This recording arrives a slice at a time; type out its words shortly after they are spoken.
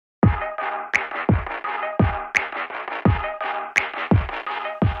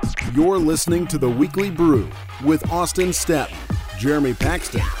You're listening to The Weekly Brew with Austin Staton, Jeremy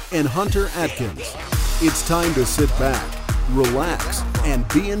Paxton, and Hunter Atkins. It's time to sit back, relax, and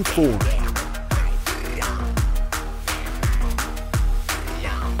be informed.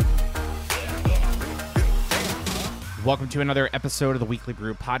 Welcome to another episode of the Weekly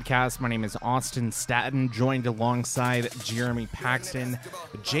Brew podcast. My name is Austin Staton, joined alongside Jeremy Paxton.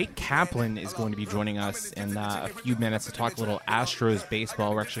 Jake Kaplan is going to be joining us in a few minutes to talk a little Astros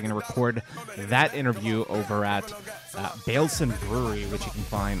baseball. We're actually going to record that interview over at Baileson Brewery, which you can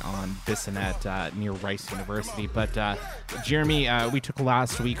find on Bissonnet near Rice University. But Jeremy, we took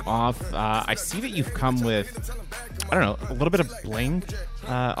last week off. I see that you've come with, I don't know, a little bit of bling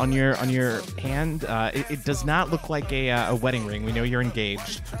on your hand. It does not look like a wedding ring. We know you're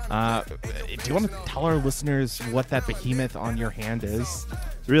engaged. Do you want to tell our listeners what that behemoth on your hand is?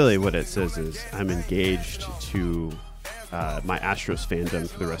 Really, what it says is I'm engaged to my Astros fandom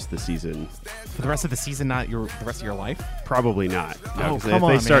for the rest of the season. For the rest of the season, not the rest of your life? Probably not. No, oh, come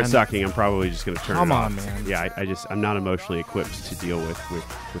on, if they start man. sucking, I'm probably just going to turn Come it on, off. man. Yeah, I'm not emotionally equipped to deal with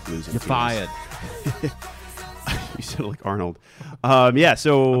losing. You're teams. fired. You sound like Arnold. Yeah,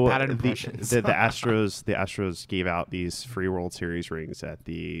 so bad at impressions. the Astros gave out these free World Series rings at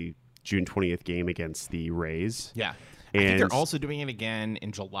the June 20th game against the Rays. Yeah. And I think they're also doing it again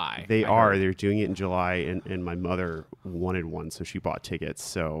in July. They are. They're doing it in July, and my mother wanted one, so she bought tickets.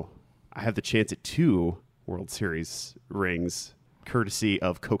 So I have the chance at 2 World Series rings, courtesy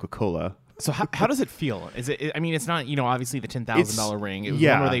of Coca-Cola. So how does it feel? Is it? I mean, it's not, obviously the $10,000 ring. It was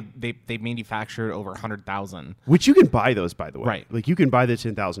one where they manufactured over 100,000. Which you can buy those, by the way. Right. Like you can buy the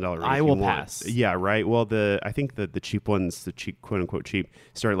 $10,000 ring. I will pass. Yeah, right. Well, I think the cheap ones, the cheap, quote unquote cheap,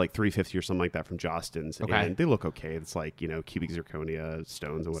 started like $350 or something like that from Jostens. Okay. And they look okay. It's like cubic zirconia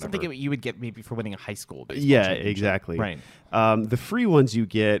stones or whatever. Something you would get maybe for winning a high school baseball championship. Exactly. Right. The free ones you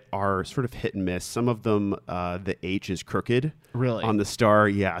get are sort of hit and miss. Some of them, the H is crooked. Really? On the star,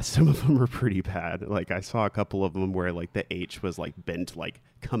 yeah. Some of them are pretty bad. Like I saw a couple of them where like the H was like bent, like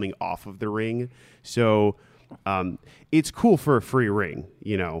coming off of the ring. So it's cool for a free ring.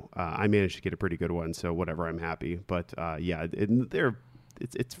 I managed to get a pretty good one, so whatever, I'm happy. But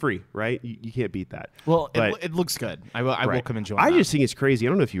it's free, right? You can't beat that. Well, it looks good. I will come and join. I just think it's crazy. I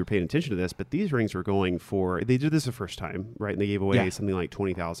don't know if you were paying attention to this, but these rings were going for. They did this the first time, right? And they gave away something like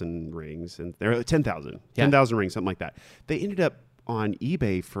 20,000 rings, and they're 10,000 rings, something like that. They ended up on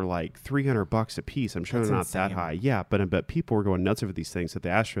eBay for like $300 a piece. I'm sure they're not that high. Yeah, but people were going nuts over these things. So the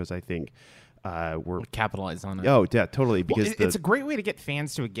Astros, I think, were capitalized on it. Oh, yeah, totally. Because it's a great way to get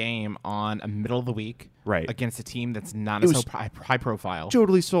fans to a game on a middle of the week, right, against a team that's not as high profile.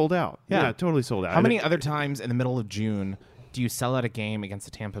 Totally sold out. Yeah, totally sold out. How many other times in the middle of June do you sell out a game against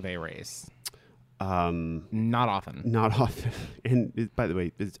the Tampa Bay Rays? Not often. Not often. And by the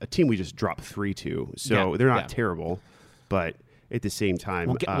way, it's a team we just dropped 3-2, so they're not terrible, but at the same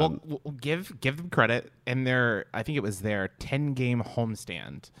time, we'll give them credit. And I think it was their 10-game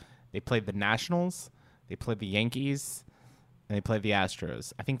homestand. They played the Nationals, they played the Yankees, and they played the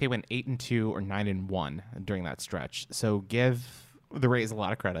Astros. I think they went 8-2 or 9-1 during that stretch. So give the Rays a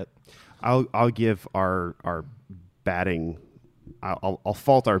lot of credit. I'll give our batting. I'll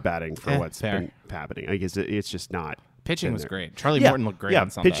fault our batting for what's been happening. I guess it's just not. Pitching was great. Charlie Morton looked great on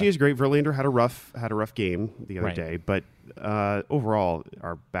Sunday. Pitching is great. Verlander had a rough game the other day, but overall,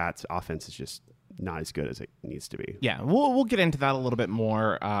 our bats offense is just not as good as it needs to be. Yeah, we'll get into that a little bit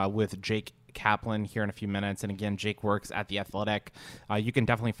more with Jake Kaplan here in a few minutes. And again, Jake works at The Athletic. You can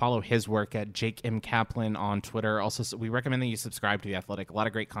definitely follow his work at Jake M. Kaplan on Twitter. Also, we recommend that you subscribe to The Athletic. A lot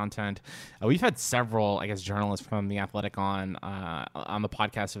of great content. We've had several, journalists from The Athletic on the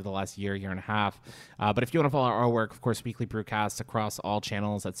podcast over the last year and a half. But if you want to follow our work, of course, Weekly Brewcast across all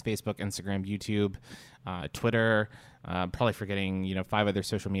channels. That's Facebook, Instagram, YouTube, Twitter. Probably forgetting, 5 other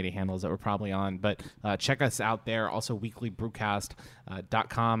social media handles that we're probably on, but check us out there. Also,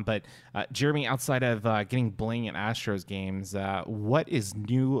 weeklybrewcast.com. But Jeremy, outside of getting bling at Astros games, what is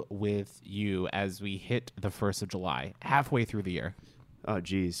new with you as we hit the 1st of July, halfway through the year? Oh,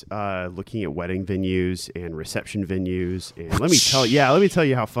 geez. Looking at wedding venues and reception venues, and let me tell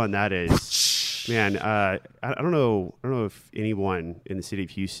you how fun that is. Man, I don't know if anyone in the city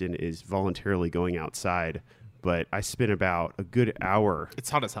of Houston is voluntarily going outside, but I spent about a good hour.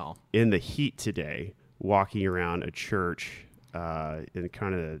 It's hot as hell in the heat today, walking around a church in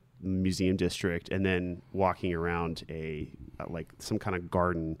kind of the museum district, and then walking around some kind of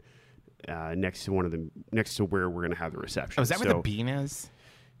garden next to where we're going to have the reception. Oh, is that where the bean is?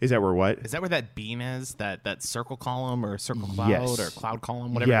 Is that where what? Is that where that beam is? That circle column or circle cloud Yes. or cloud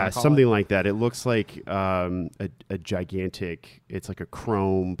column, whatever you Yeah, wanna call something it? like that. It looks like a gigantic. It's like a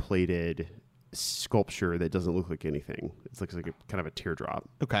chrome plated sculpture that doesn't look like anything. It looks like a kind of a teardrop.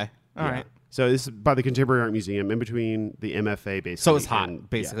 Okay. All right. So this is by the Contemporary Art Museum, in between the MFA, basically. So it's hot, and-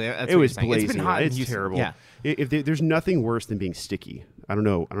 basically. yeah. That's It what was you're saying. blazing. It's been hot in It's Houston. terrible. Yeah. There's nothing worse than being sticky. I don't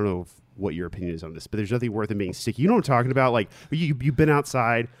know what your opinion is on this, but there's nothing worse than being sticky. You know what I'm talking about? Like you've been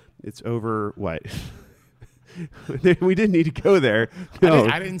outside. It's over. What? We didn't need to go there. No.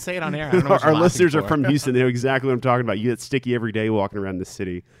 I didn't say it on air. I don't know what Our you're listeners are laughing from Houston. They know exactly what I'm talking about. You get sticky every day walking around the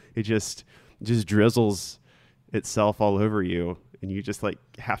city. It just drizzles itself all over you, and you just like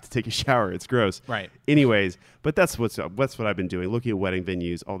have to take a shower. It's gross. Right. Anyways, but that's what I've been doing, looking at wedding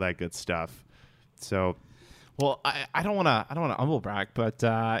venues, all that good stuff. So, Well, I don't want to humble brag, but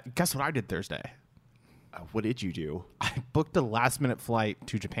guess what I did Thursday? what did you do? I booked a last-minute flight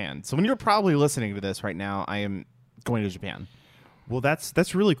to Japan. So when you're probably listening to this right now, I am going to Japan. Well,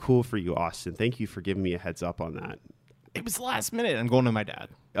 that's really cool for you, Austin. Thank you for giving me a heads up on that. It was last minute. I'm going to my dad.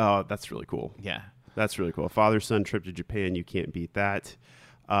 Oh, that's really cool. Yeah. That's really cool. A father-son trip to Japan. You can't beat that.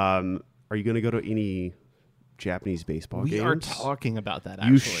 Are you going to go to any Japanese baseball games? We are talking about that,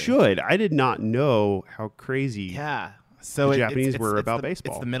 actually. You should. I did not know how crazy. Yeah. So The Japanese were about the,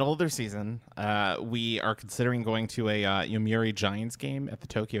 baseball. It's the middle of their season. We are considering going to a Yomiuri Giants game at the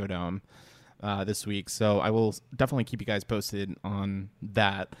Tokyo Dome this week. So I will definitely keep you guys posted on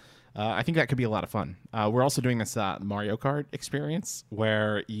that. I think that could be a lot of fun. We're also doing this Mario Kart experience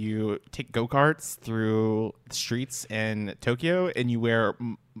where you take go-karts through the streets in Tokyo and you wear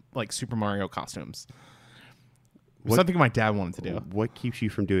like Super Mario costumes. Something my dad wanted to do. What keeps you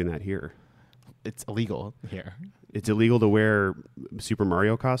from doing that here? It's illegal here. It's illegal to wear Super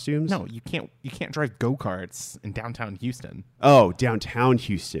Mario costumes? No, you can't drive go-karts in downtown Houston. Oh, downtown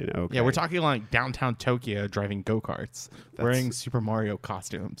Houston. Okay. Yeah, we're talking like downtown Tokyo driving go-karts, wearing Super Mario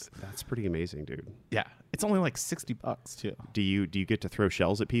costumes. That's pretty amazing, dude. Yeah, it's only like $60 too. Do you get to throw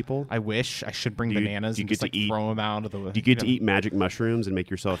shells at people? I wish I should bring bananas do you and get just to like eat- throw them out of the. Do you get to eat magic mushrooms and make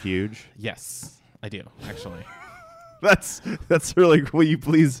yourself huge? Yes, I do actually. That's really cool. Will you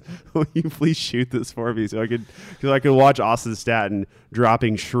please shoot this for me so I could watch Austin Staton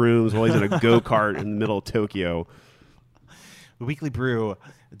dropping shrooms while he's in a go-kart in the middle of Tokyo. The Weekly Brew,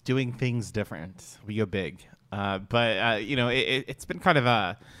 doing things different. We go big, but it's been kind of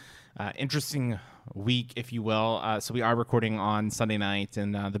a interesting week, if you will. So we are recording on Sunday night,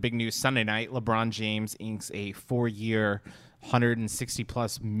 and the big news Sunday night: LeBron James inks a 4-year,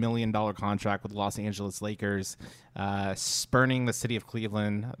 $160+ million contract with the Los Angeles Lakers, spurning the city of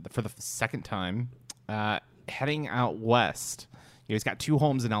Cleveland for the second time, heading out west. He's got 2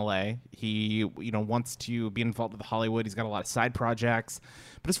 homes in LA. He wants to be involved with Hollywood. He's got a lot of side projects,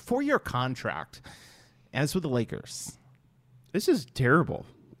 but his 4-year contract, as with the Lakers. This is terrible.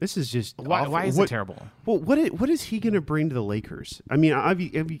 This is just awful. Why is it terrible? Well, what is he going to bring to the Lakers? I mean,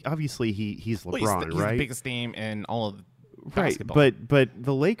 obviously he's LeBron, he's right? the biggest name in all of Right, basketball. but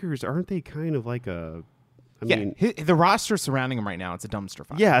the Lakers, aren't they kind of like a? I mean, the roster surrounding him right now, it's a dumpster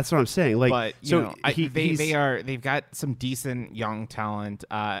fire. yeah, that's what I'm saying. Like, But so they've got some decent young talent.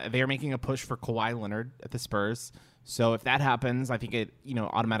 They are making a push for Kawhi Leonard at the Spurs. So if that happens, I think it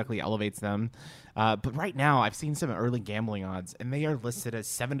automatically elevates them. But right now, I've seen some early gambling odds, and they are listed as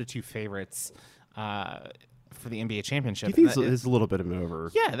 7-2 favorites for the NBA championship. Do you think it's a little bit of an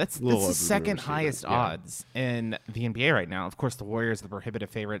over? Yeah, that's the second overstatement. highest Yeah. odds in the NBA right now. Of course, the Warriors are the prohibitive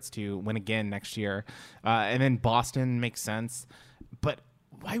favorites to win again next year. And then Boston makes sense. But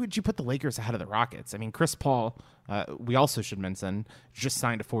why would you put the Lakers ahead of the Rockets? I mean, Chris Paul, we also should mention, just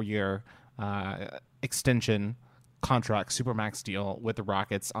signed a 4-year extension contract, Supermax deal with the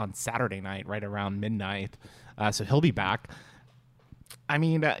Rockets on Saturday night, right around midnight. So he'll be back. I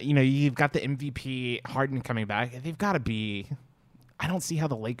mean, you've got the MVP Harden coming back. They've got to be. I don't see how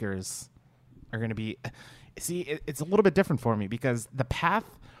the Lakers are going to be. See, it's a little bit different for me because the path,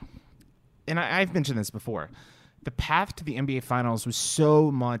 and I've mentioned this before, the path to the NBA Finals was so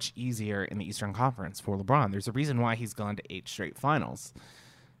much easier in the Eastern Conference for LeBron. There's a reason why he's gone to 8 straight finals.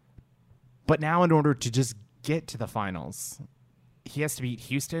 But now, in order to just get to the finals, he has to beat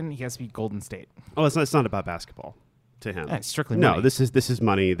Houston. He has to beat Golden State. Oh, it's not about basketball to him. Yeah, it's strictly money. No, this is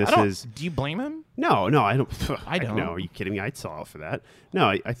money. This is. Do you blame him? No, I don't. I don't. No, are you kidding me? I'd sell out for that. No,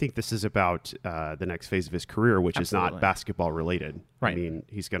 I think this is about the next phase of his career, which is Absolutely. not basketball related. Right. I mean,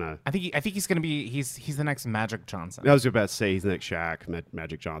 he's gonna. I think he's going to be he's the next Magic Johnson. I was about to say he's the next Shaq,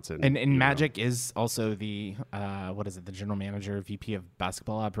 Magic Johnson, And Magic is also the the general manager, VP of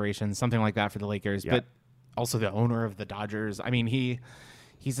basketball operations, something like that for the Lakers, Yeah. but also the owner of the Dodgers. I mean,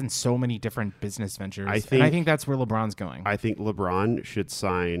 He's in so many different business ventures. I think that's where LeBron's going. I think LeBron should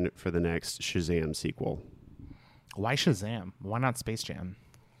sign for the next Shazam sequel. Why Shazam? Why not Space Jam?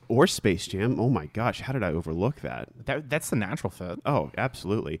 Or Space Jam. Oh my gosh, how did I overlook that? That's the natural fit. Oh,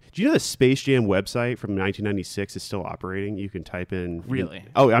 absolutely. Do you know the Space Jam website from 1996 is still operating? You can type in... Really?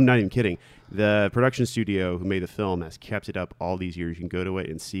 Oh, I'm not even kidding. The production studio who made the film has kept it up all these years. You can go to it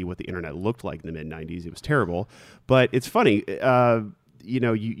and see what the internet looked like in the mid-90s. It was terrible. But it's funny.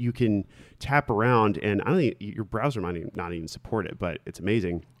 You can tap around, and I don't think your browser might not even support it, but it's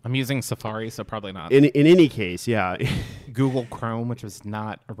amazing. I'm using Safari, so probably not. In any case, yeah. Google Chrome, which was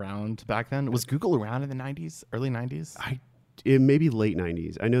not around back then. Was Google around in the 90s, early 90s? It may be late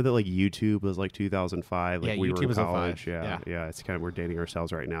 90s. I know that like YouTube was like 2005. Like we YouTube were in was college. 05. Yeah. It's kind of, we're dating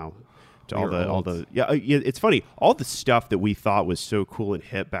ourselves right now. To all the it's funny. All the stuff that we thought was so cool and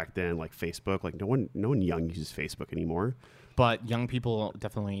hip back then, like Facebook, like no one young uses Facebook anymore. But young people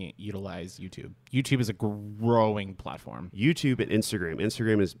definitely utilize YouTube. YouTube is a growing platform. YouTube and Instagram.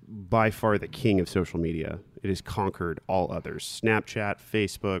 Instagram is by far the king of social media. It has conquered all others. Snapchat,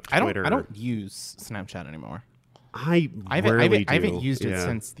 Facebook, Twitter. I don't use Snapchat anymore. I haven't used it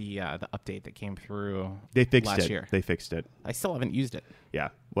since the update that came through. They fixed last it. year. They fixed it. I still haven't used it. Yeah.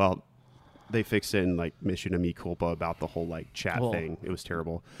 Well, they fixed it and like mission a mea culpa about the whole like chat thing. It was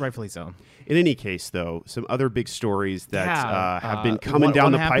terrible. Rightfully so. In any case, though, some other big stories that have been coming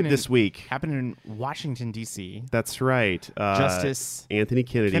down the pipe this week. Happened in Washington, D.C. That's right. Justice Anthony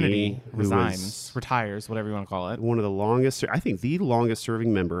Kennedy resigns, retires, whatever you want to call it. One of the longest, I think the longest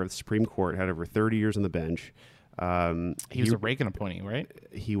serving member of the Supreme Court, had over 30 years on the bench. He was a Reagan appointee, right?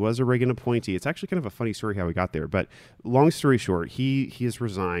 He was a Reagan appointee. It's actually kind of a funny story how he got there. But long story short, he has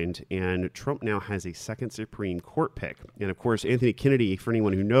resigned, and Trump now has a second Supreme Court pick. And of course, Anthony Kennedy, for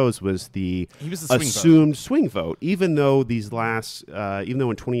anyone who knows, was the assumed swing vote. Even though in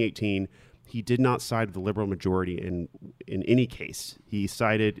 2018 he did not side with the liberal majority in any case. He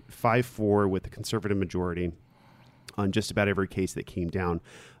sided 5-4 with the conservative majority on just about every case that came down.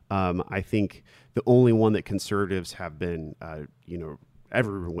 I think the only one that conservatives have been,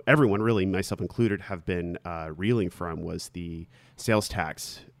 everyone really, myself included, have been reeling from was the sales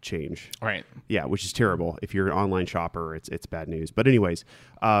tax change. Right. Yeah, which is terrible. If you're an online shopper, it's bad news. But anyways,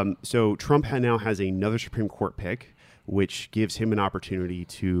 so Trump now has another Supreme Court pick, which gives him an opportunity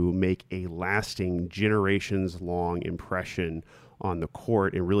to make a lasting, generations-long impression on the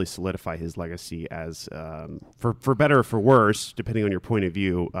court and really solidify his legacy as, for better or for worse, depending on your point of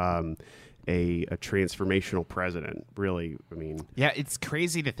view, a transformational president. Really, I mean, yeah, it's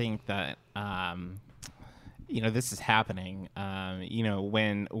crazy to think that this is happening.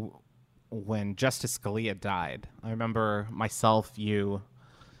 When Justice Scalia died, I remember myself, you,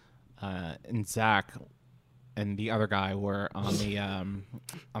 and Zach, and the other guy were on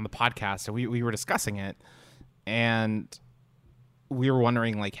the podcast, and we were discussing it, and we were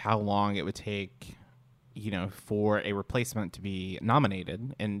wondering like how long it would take, for a replacement to be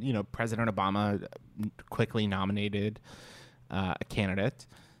nominated. And, President Obama quickly nominated a candidate.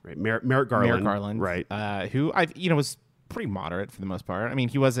 Right. Merrick Garland. Right. Who was pretty moderate for the most part. I mean,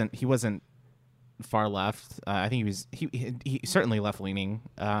 he wasn't far left. I think he certainly left leaning.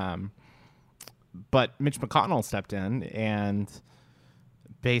 But Mitch McConnell stepped in and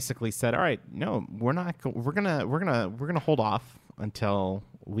basically said, all right, no, we're gonna hold off until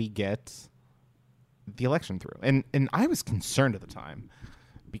we get the election through. And I was concerned at the time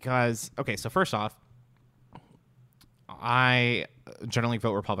because, okay, so first off, I generally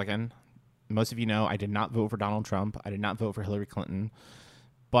vote Republican. Most of you know I did not vote for Donald Trump. I did not vote for Hillary Clinton.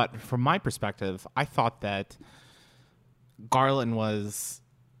 But from my perspective, I thought that Garland was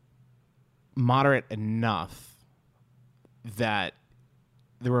moderate enough that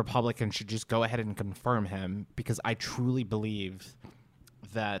the Republicans should just go ahead and confirm him, because I truly believed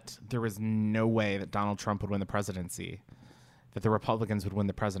that there was no way that Donald Trump would win the presidency, that the Republicans would win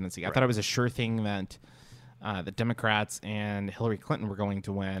the presidency. I thought it was a sure thing that the Democrats and Hillary Clinton were going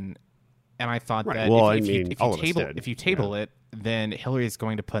to win. And I thought that if you table it, then Hillary is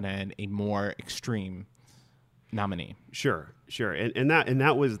going to put in a more extreme nominee. Sure. And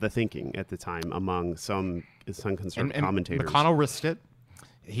that was the thinking at the time among some conservative commentators. McConnell risked it.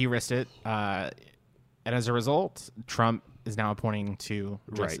 He risked it. And as a result, Trump is now appointing two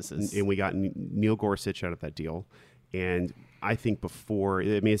justices. Right. And we got Neil Gorsuch out of that deal. And I think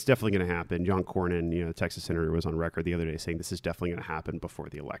it's definitely going to happen. John Cornyn, the Texas senator, was on record the other day saying this is definitely going to happen before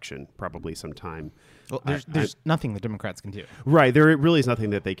the election, probably sometime. Well, there's nothing the Democrats can do. Right. There really is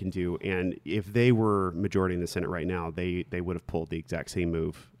nothing that they can do. And if they were majority in the Senate right now, they would have pulled the exact same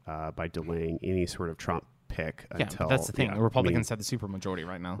move by delaying any sort of Trump pick Yeah, until. but that's the thing. Yeah, the Republicans have the supermajority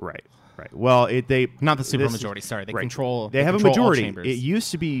right now. Right. Well, not the supermajority. Sorry, they control. They have control a majority. All chambers. It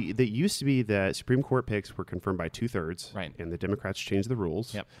used to be that Supreme Court picks were confirmed by 2/3, right? And the Democrats changed the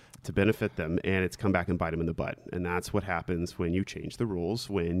rules yep. to benefit them, and it's come back and bite them in the butt. And that's what happens when you change the rules,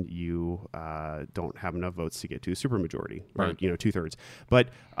 when you don't have enough votes to get to a supermajority, or 2/3. But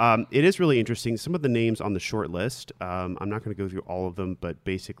it is really interesting. Some of the names on the short list. I'm not going to go through all of them, but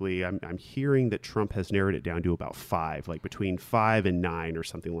basically, I'm hearing that Trump has narrowed it down to about 5, like between 5 and 9 or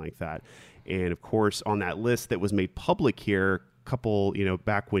something like that. And of course, on that list that was made public here, couple,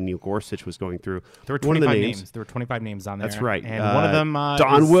 back when Neil Gorsuch was going through, there were 25 names. There were 25 names on there. That's right. And one of them,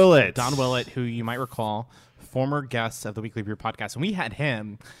 Don Willett. Don Willett, who you might recall, former guest of the Weekly Brew podcast, and we had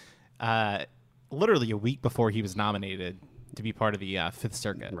him literally a week before he was nominated to be part of the Fifth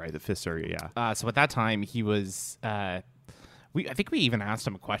Circuit. Right, the Fifth Circuit. Yeah. So at that time, he was. I think we even asked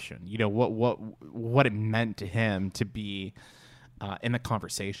him a question. What it meant to him to be in the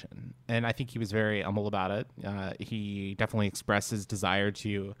conversation, and I think he was very humble about it. He definitely expressed his desire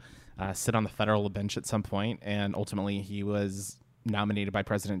to sit on the federal bench at some point, and ultimately he was nominated by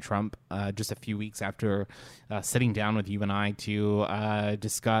President Trump just a few weeks after sitting down with you and I to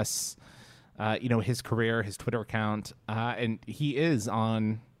discuss, his career, his Twitter account, and he is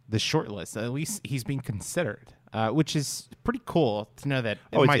on the short list. At least he's being considered. Which is pretty cool to know that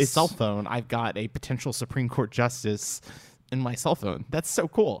in my cell phone, I've got a potential Supreme Court justice in my cell phone. That's so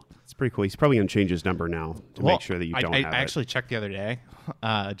cool. It's pretty cool. He's probably going to change his number now to make sure that you don't have it. I actually checked the other day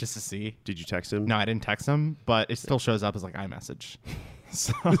just to see. Did you text him? No, I didn't text him, but it still shows up as like iMessage.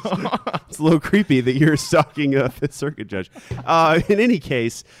 So it's a little creepy that you're stalking a Fifth Circuit judge. In any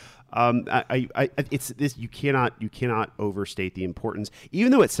case, it's this. You cannot overstate the importance.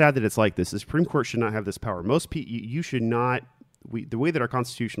 Even though it's sad that it's like this, the Supreme Court should not have this power. Most people, you should not. The way that our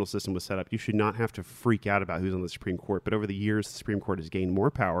constitutional system was set up, you should not have to freak out about who's on the Supreme Court. But over the years, the Supreme Court has gained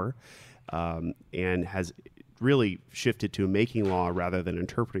more power and has really shifted to making law rather than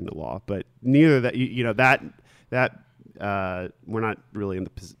interpreting the law. But neither that we're not really in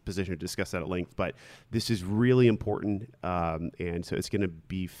the position to discuss that at length. But this is really important, and so it's going to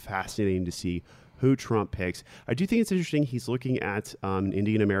be fascinating to see who Trump picks. I do think it's interesting. He's looking at an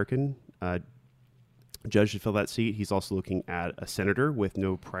Indian American judge to fill that seat. He's also looking at a senator with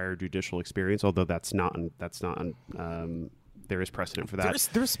no prior judicial experience, although there is precedent for that.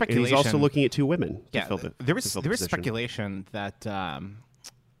 There's speculation. And he's also looking at 2 women. Yeah, there was speculation that I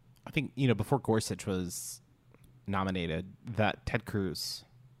think before Gorsuch was nominated, that Ted Cruz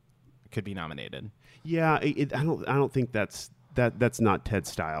could be nominated. Yeah, I don't think that's not Ted's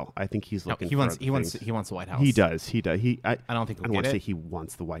style. I think he's looking. He wants the White House. He does. I don't think. I don't want to say he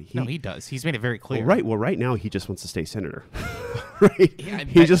wants the White. No, he does. He's made it very clear. Well, right now he just wants to stay senator. Right. Yeah,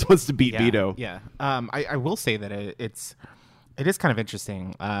 he just wants to beat Beto. Yeah. I will say that it is kind of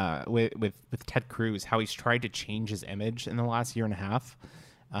interesting with Ted Cruz, how he's tried to change his image in the last year and a half.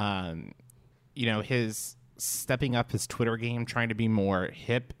 His stepping up his Twitter game, trying to be more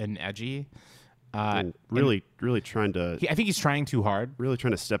hip and edgy. Really trying to. I think he's trying too hard. Really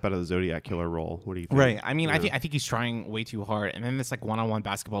trying to step out of the Zodiac Killer role. What do you think? Right. I mean, I think he's trying way too hard. And then this one-on-one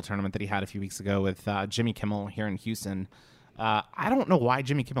basketball tournament that he had a few weeks ago with Jimmy Kimmel here in Houston. I don't know why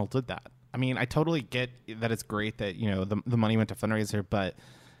Jimmy Kimmel did that. I mean, I totally get that it's great that the money went to fundraiser, but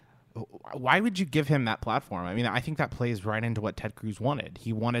why would you give him that platform? I mean, I think that plays right into what Ted Cruz wanted.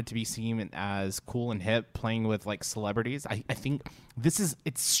 He wanted to be seen as cool and hip, playing with like celebrities. I think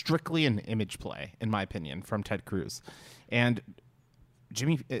it's strictly an image play, in my opinion, from Ted Cruz. And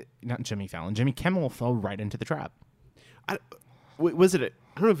Jimmy Kimmel fell right into the trap. I don't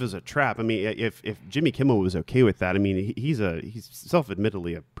know if it was a trap. I mean, if Jimmy Kimmel was okay with that, I mean, he's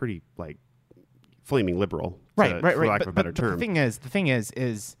self-admittedly a pretty like flaming liberal, right. For lack of a better term. The thing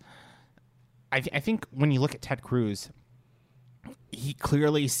is. I think when you look at Ted Cruz, he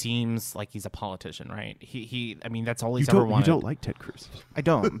clearly seems like he's a politician, right? I mean, that's all he's ever wanted. You don't like Ted Cruz. I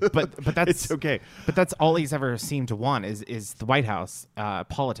don't, but that's it's okay. But that's all he's ever seemed to want is the White House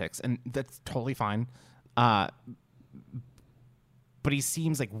politics, and that's totally fine. But he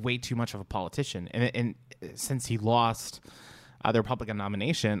seems like way too much of a politician, and since he lost the Republican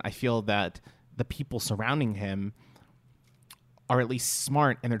nomination, I feel that the people surrounding him are at least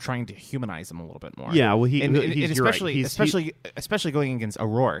smart, and they're trying to humanize him a little bit more. Yeah, well, especially going against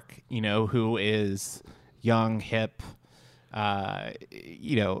O'Rourke, who is young, hip, the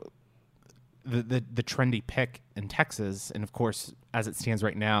trendy pick in Texas, and of course, as it stands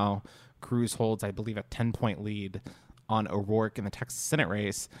right now, Cruz holds, I believe, a 10-point lead on O'Rourke in the Texas Senate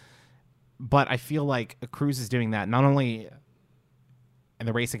race. But I feel like Cruz is doing that not only in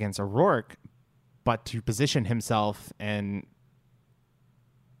the race against O'Rourke, but to position himself in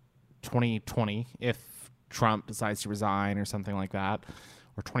 2020, if Trump decides to resign or something like that,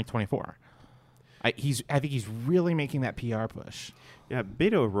 or 2024. I think he's really making that PR push. Yeah,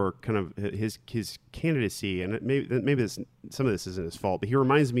 Beto O'Rourke, kind of his candidacy, and maybe some of this isn't his fault, but he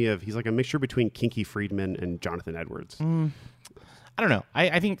reminds me of, he's like a mixture between Kinky Friedman and Jonathan Edwards. I don't know.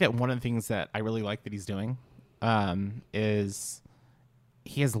 I think that one of the things that I really like that he's doing is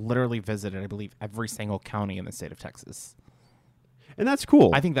he has literally visited, I believe, every single county in the state of Texas. And that's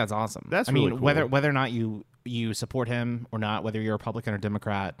cool. I think that's awesome. That's really cool. Whether or not you support him or not, whether you're a Republican or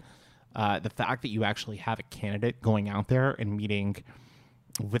Democrat, the fact that you actually have a candidate going out there and meeting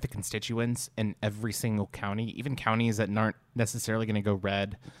with the constituents in every single county, even counties that aren't necessarily going to go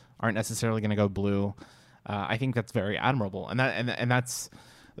red, aren't necessarily going to go blue, I think that's very admirable. And that's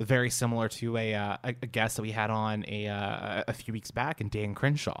very similar to a guest that we had on a few weeks back, and Dan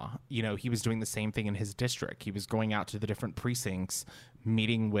Crenshaw. You know, he was doing the same thing in his district. He was going out to the different precincts,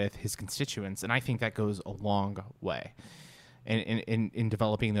 meeting with his constituents, and I think that goes a long way in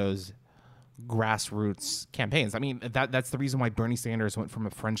developing those grassroots campaigns. I mean, that's the reason why Bernie Sanders went from a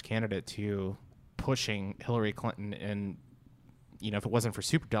fringe candidate to pushing Hillary Clinton, and if it wasn't for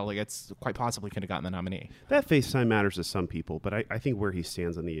superdelegates, quite possibly could have gotten the nominee. That face time matters to some people, but I think where he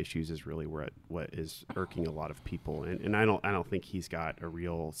stands on the issues is really what is irking a lot of people, and I don't think he's got a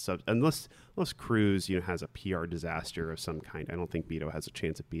real unless Cruz has a PR disaster of some kind. I don't think Beto has a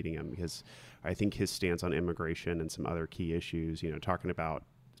chance of beating him, because I think his stance on immigration and some other key issues, talking about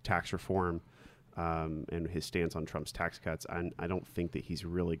tax reform, and his stance on Trump's tax cuts, I don't think that he's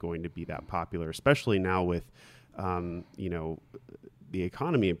really going to be that popular, especially now with the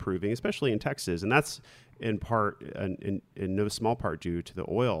economy improving, especially in Texas, and that's in part, in no small part, due to the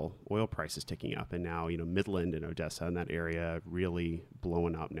oil prices ticking up, and now Midland and Odessa and that area really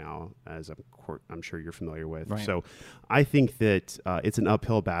blowing up now, as I'm sure you're familiar with. Right. So I think that it's an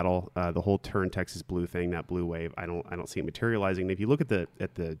uphill battle. The whole Turn Texas Blue thing, that blue wave, I don't see it materializing. And if you look at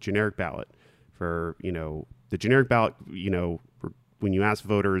the generic ballot for the generic ballot, when you ask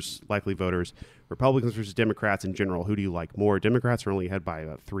likely voters, Republicans versus Democrats in general, who do you like more? Democrats are only ahead by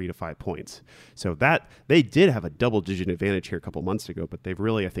about 3 to 5 points. So that they did have a double-digit advantage here a couple months ago, but they've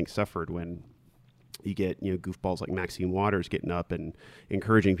really, I think, suffered when you get goofballs like Maxine Waters getting up and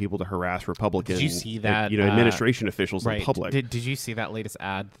encouraging people to harass Republicans. Did you see that? Administration officials in public. Did you see that latest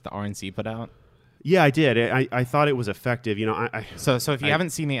ad that the RNC put out? Yeah, I did. I thought it was effective. So if you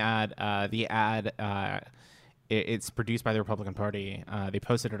haven't seen the ad, it's produced by the Republican Party. They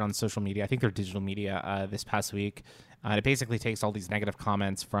posted it on social media. I think they're digital media this past week. It basically takes all these negative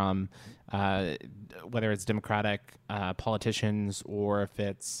comments from whether it's Democratic politicians or if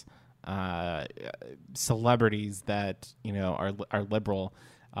it's celebrities that are liberal.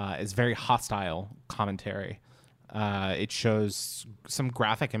 Is very hostile commentary. It shows some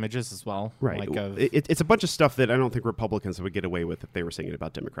graphic images as well. Right. It's a bunch of stuff that I don't think Republicans would get away with if they were saying it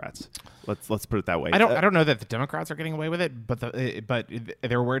about Democrats. Let's put it that way. I don't know that the Democrats are getting away with it, but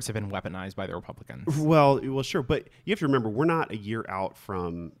their words have been weaponized by the Republicans. Well, sure, but you have to remember, we're not a year out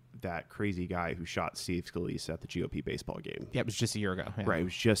from that crazy guy who shot Steve Scalise at the GOP baseball game. Yeah, it was just a year ago. Yeah. Right, it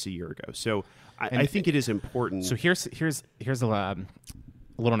was just a year ago. So I think it is important. So here's a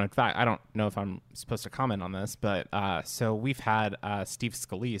little known fact. I don't know if I'm supposed to comment on this, but so we've had Steve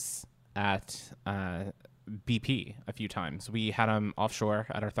Scalise at BP a few times. We had him offshore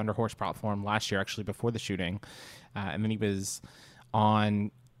at our Thunder Horse platform last year, actually before the shooting, and then he was on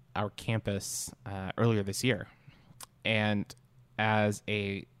our campus earlier this year. And as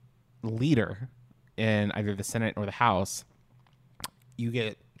a leader in either the Senate or the House, you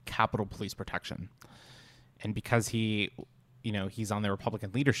get Capitol Police protection, and because he's on the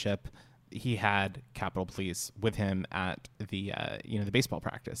Republican leadership, he had Capitol Police with him at the the baseball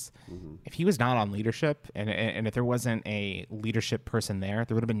practice. Mm-hmm. If he was not on leadership, and if there wasn't a leadership person there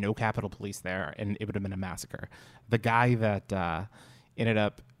would have been no Capitol Police there, and it would have been a massacre. The guy that ended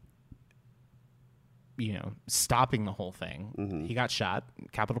up stopping the whole thing, mm-hmm. he got shot.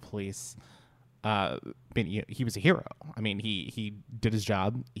 Capitol Police, he was a hero. I mean, he did his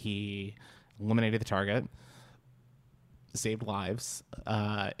job. He eliminated the target, saved lives,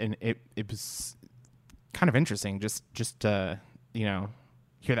 and it was kind of interesting just to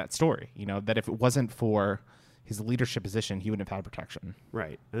hear that story, that if it wasn't for his leadership position, he wouldn't have had protection.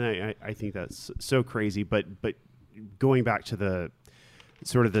 Right. And I think that's so crazy, but going back to the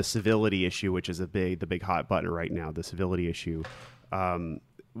sort of the civility issue, which is the big hot button right now, the civility issue,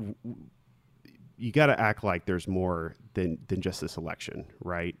 you got to act like there's more than just this election,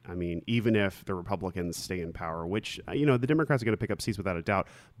 right? I mean, even if the Republicans stay in power, which, the Democrats are going to pick up seats without a doubt,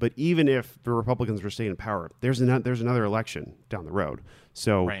 but even if the Republicans were staying in power, there's another election down the road.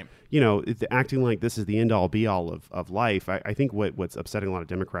 So, right. Acting like this is the end all be all of life, I think what's upsetting a lot of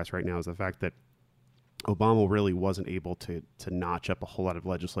Democrats right now is the fact that Obama really wasn't able to notch up a whole lot of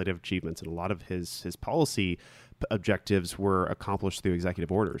legislative achievements, and a lot of his policy objectives were accomplished through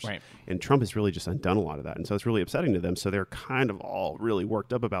executive orders. Right. And Trump has really just undone a lot of that. And so it's really upsetting to them. So they're kind of all really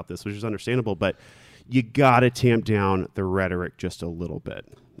worked up about this, which is understandable. But you got to tamp down the rhetoric just a little bit.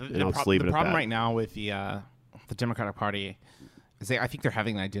 And I'll just leave it at that. The problem right now with the Democratic Party is I think they're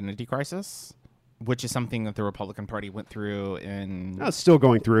having an identity crisis, which is something that the Republican Party went through it's still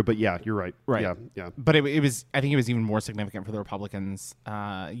going through, but yeah, you're right. Right. Yeah. But I think it was even more significant for the Republicans,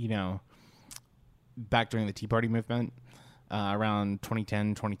 back during the Tea Party movement, around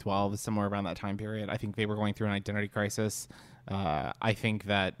 2010, 2012, somewhere around that time period. I think they were going through an identity crisis. I think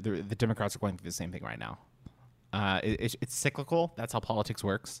that the Democrats are going through the same thing right now. It's cyclical. That's how politics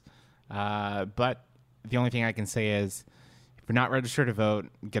works. But the only thing I can say is, if you're not registered to vote,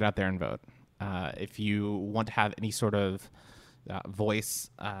 get out there and vote. If you want to have any sort of voice,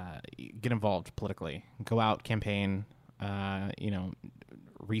 get involved politically. Go out, campaign,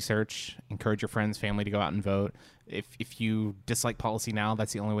 research, encourage your friends, family to go out and vote. If you dislike policy now,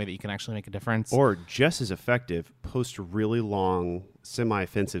 that's the only way that you can actually make a difference. Or just as effective, post really long,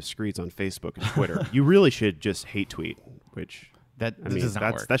 semi-offensive screeds on Facebook and Twitter. You really should just hate tweet, which... does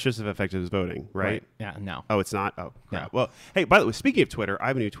not work. That's just as effective as voting, right? Yeah, no. Oh, it's not? Oh, crap. No. Well, hey, by the way, speaking of Twitter, I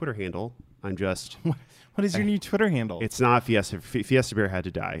have a new Twitter handle. I'm just... What is your new Twitter handle? It's not Fiesta. Fiesta Bear had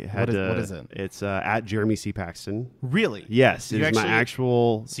to die. What is it? It's at Jeremy C. Paxton. Really? Yes. It is my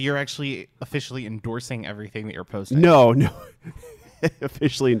actual... So you're actually officially endorsing everything that you're posting? No.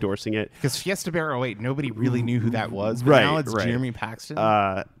 Officially endorsing it. Because Fiesta Bear 08, nobody really knew who that was. But right, now it's right. Jeremy Paxton.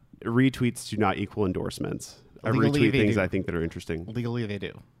 Retweets do not equal endorsements. I Legally, retweet things I think that are interesting. Legally, they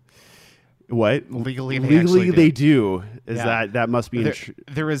do. What? Legally, they do. Is that must be...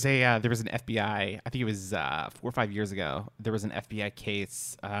 There was an FBI, I think it was 4 or 5 years ago, there was an FBI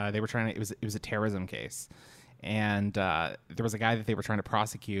case. They were trying to... It was a terrorism case. And there was a guy that they were trying to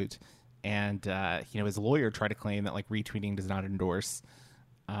prosecute. And, his lawyer tried to claim that, retweeting does not endorse.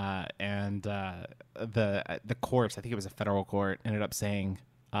 And the courts, I think it was a federal court, ended up saying,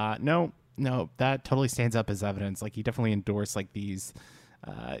 no, that totally stands up as evidence. He definitely endorsed, these,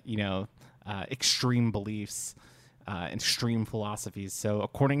 extreme beliefs, extreme philosophies. So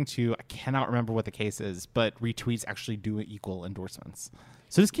according to, I cannot remember what the case is, but retweets actually do equal endorsements.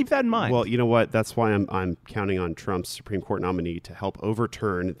 So just keep that in mind. Well, you know what? That's why I'm counting on Trump's Supreme Court nominee to help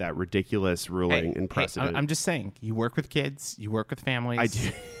overturn that ridiculous ruling and precedent. I'm just saying, you work with kids, you work with families. I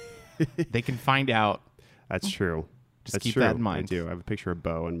do. They can find out. That's true. Just keep that in mind. I do. I have a picture of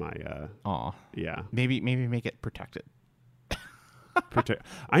Bo in my... Aw. Yeah. Maybe make it protected.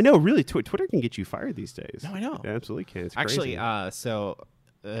 I know, really. Twitter can get you fired these days. No, I know. It absolutely can. It's actually, crazy.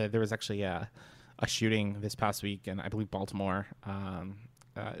 There was actually a shooting this past week in, I believe, Baltimore.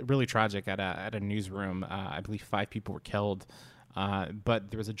 Really tragic at a newsroom. I believe 5 people were killed. But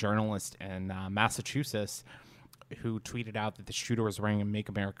there was a journalist in Massachusetts who tweeted out that the shooter was wearing a Make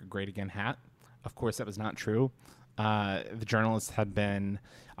America Great Again hat. Of course, that was not true. The journalist had been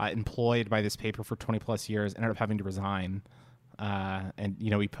employed by this paper for 20 plus years, ended up having to resign. And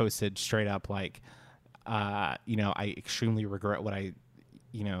he posted straight up I extremely regret what I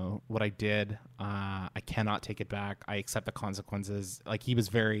did. I cannot take it back. I accept the consequences. He was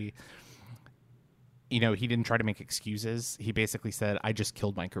very, he didn't try to make excuses. He basically said, I just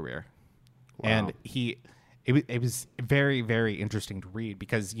killed my career. Wow. And it was very, very interesting to read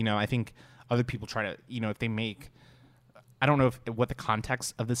because, I think other people try to, if they make, I don't know what the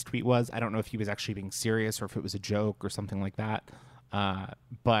context of this tweet was. I don't know if he was actually being serious or if it was a joke or something like that.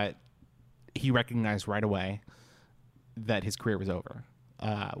 But he recognized right away that his career was over,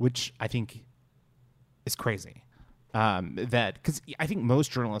 which I think is crazy. Because I think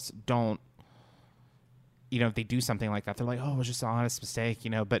most journalists don't, if they do something like that, they're like, oh, it was just an honest mistake,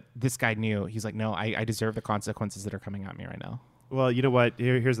 But this guy knew. He's like, no, I deserve the consequences that are coming at me right now. Well, you know what?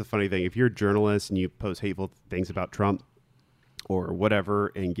 Here's the funny thing. If you're a journalist and you post hateful things about Trump, or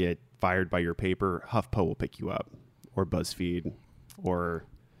whatever, and get fired by your paper, HuffPo will pick you up, or BuzzFeed, or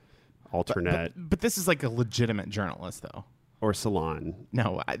Alternet. But this is a legitimate journalist, though. Or Salon.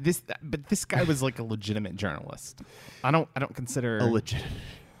 No, but this guy was a legitimate journalist. I don't consider a legit.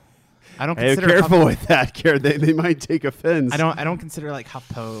 I don't consider. Careful with that, Care. They might take offense. I don't consider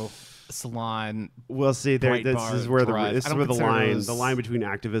HuffPo salon. Well, see, this is where the those... line between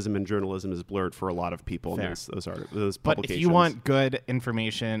activism and journalism is blurred for a lot of people Fair. in those publications. But if you want good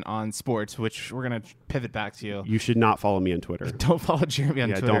information on sports, which we're going to pivot back to, you should not follow me on Twitter. Don't follow Jeremy on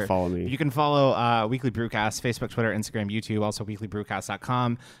Twitter. Don't follow me. You can follow Weekly Brewcast, Facebook, Twitter, Instagram, YouTube, also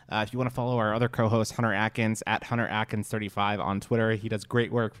weeklybrewcast.com. If you want to follow our other co-host, Hunter Atkins, at Hunter Atkins35 on Twitter. He does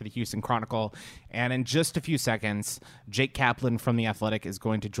great work for the Houston Chronicle. And in just a few seconds, Jake Kaplan from The Athletic is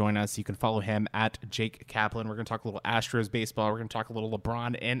going to join us. You can follow him at Jake Kaplan. We're going to talk a little Astros baseball. We're going to talk a little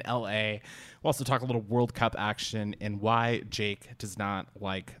LeBron in LA. We'll also talk a little World Cup action and why Jake does not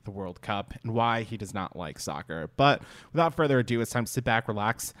like the World Cup and why he does not like soccer. But without further ado, it's time to sit back,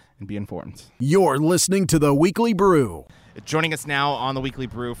 relax, and be informed. You're listening to The Weekly Brew. Joining us now on the Weekly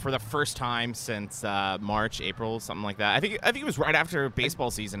Brew for the first time since March, April, something like that. I think it was right after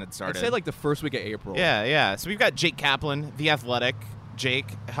baseball season had started. I'd say like the first week of April. Yeah. So we've got Jake Kaplan, The Athletic. Jake,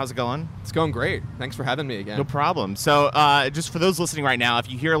 how's it going? It's going great. Thanks for having me again. No problem. So just for those listening right now,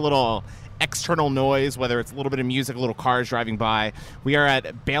 if you hear a little external noise, whether it's a little bit of music, a little cars driving by, we are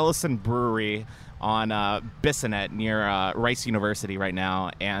at Baileson Brewery on Bissonnet near Rice University right now,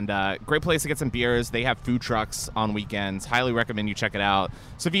 and great place to get some beers. They have food trucks on weekends. Highly recommend you check it out.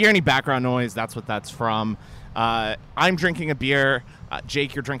 So if you hear any background noise, that's what that's from. I'm drinking a beer.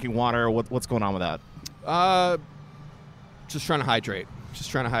 Jake, you're drinking water. What's going on with that? Just trying to hydrate.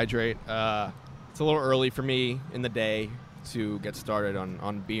 It's a little early for me in the day to get started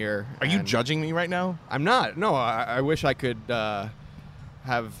on beer. Are you judging me right now? I'm not. No, I wish I could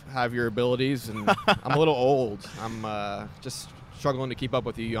have your abilities, and I'm a little old. I'm just struggling to keep up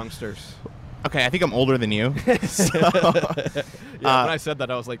with you youngsters. Okay, I think I'm older than you. So, when I said that,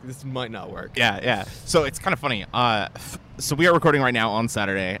 I was like, this might not work. Yeah. So it's kind of funny. So we are recording right now on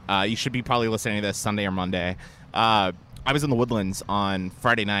Saturday. You should be probably listening to this Sunday or Monday. I was in the Woodlands on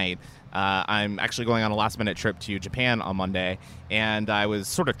Friday night. I'm actually going on a last-minute trip to Japan on Monday, and I was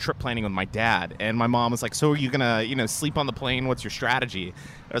sort of trip planning with my dad. And my mom was like, "So are you gonna, sleep on the plane? What's your strategy?"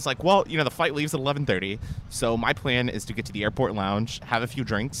 I was like, "Well, the flight leaves at 11:30, so my plan is to get to the airport lounge, have a few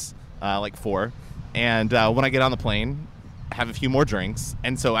drinks, like 4, and when I get on the plane, have a few more drinks,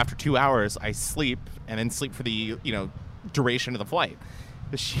 and so after 2 hours, I sleep, and then sleep for the duration of the flight."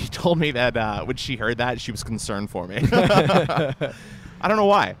 She told me that when she heard that, she was concerned for me. I don't know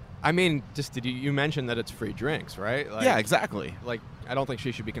why. I mean, just you mentioned that it's free drinks, right? Like, yeah, exactly. Like, I don't think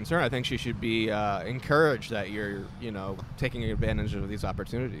she should be concerned. I think she should be encouraged that you're, taking advantage of these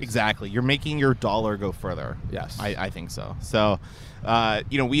opportunities. Exactly. You're making your dollar go further. Yes. I think so. So,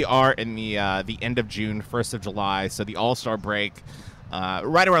 we are in the end of June, 1st of July, so the All-Star break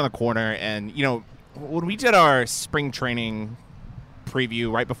right around the corner. And, when we did our spring training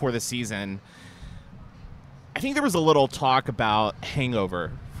preview right before the season, I think there was a little talk about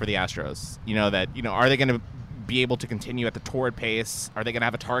hangover for the Astros. Are they going to be able to continue at the torrid pace? Are they going to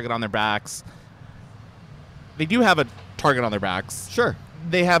have a target on their backs? They do have a target on their backs. Sure.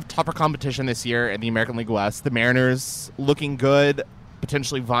 They have tougher competition this year in the American League West. The Mariners looking good,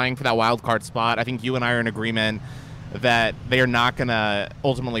 potentially vying for that wild card spot. I think you and I are in agreement that they are not going to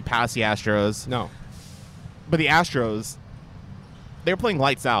ultimately pass the Astros. No. But the Astros, they're playing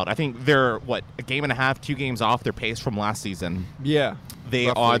lights out. I think they're, a game and a half, 2 games off their pace from last season. Yeah.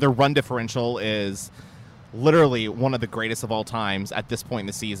 Their run differential is literally one of the greatest of all times at this point in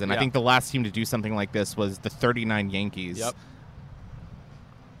the season. Yeah. I think the last team to do something like this was the 39 Yankees. Yep.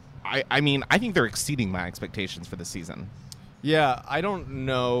 I mean, I think they're exceeding my expectations for this season. Yeah, I don't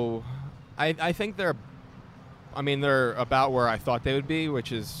know. I think they're about where I thought they would be,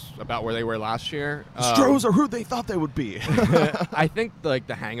 which is about where they were last year. Astros are who they thought they would be. I think the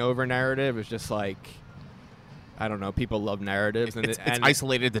hangover narrative is just I don't know. People love narratives. It's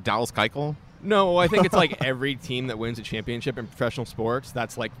isolated to Dallas Keuchel? No, I think it's every team that wins a championship in professional sports,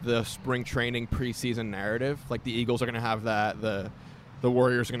 that's the spring training preseason narrative. The Eagles are going to have that. The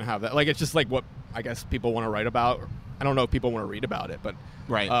Warriors are going to have that. It's just what I guess people want to write about. I don't know if people want to read about it, but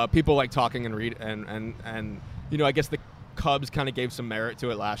right. People like talking and read and I guess the Cubs kind of gave some merit to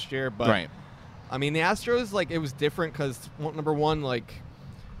it last year, but right. I mean the Astros it was different because number one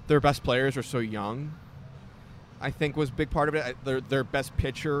their best players are so young. I think was a big part of it. Their best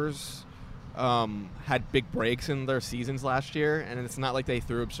pitchers had big breaks in their seasons last year, and it's not like they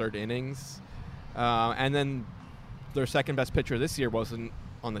threw absurd innings. And then their second best pitcher this year wasn't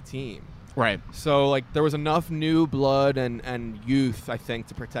on the team. Right. So there was enough new blood and youth, I think,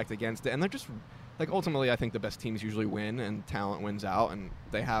 to protect against it. And they're just ultimately, I think the best teams usually win and talent wins out, and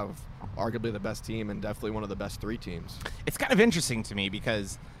they have arguably the best team and definitely one of the best 3 teams. It's kind of interesting to me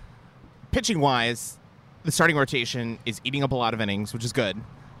because pitching wise, the starting rotation is eating up a lot of innings, which is good.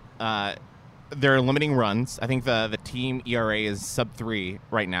 they're limiting runs. I think the team ERA is sub-3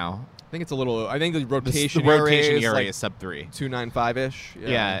 right now. I think it's a little. I think the rotation ERA is sub-3, 2.95 ish.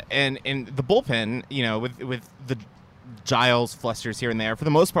 Yeah, and the bullpen, with the Giles flusters here and there, for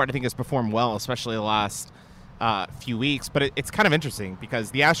the most part, I think has performed well, especially the last few weeks. But it's kind of interesting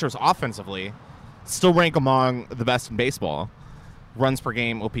because the Astros offensively still rank among the best in baseball, runs per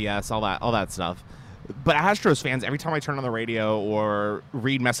game, OPS, all that stuff. But Astros fans, every time I turn on the radio or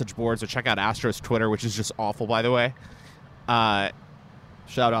read message boards or check out Astros Twitter, which is just awful, by the way.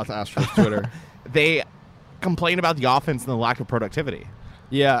 Shout out to Astros Twitter. They complain about the offense and the lack of productivity.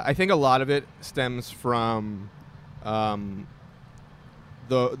 Yeah, I think a lot of it stems from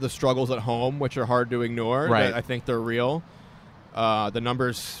the struggles at home, which are hard to ignore. Right. I think they're real. The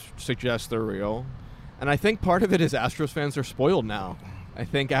numbers suggest they're real. And I think part of it is Astros fans are spoiled now. I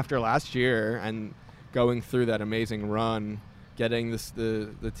think after last year and going through that amazing run, getting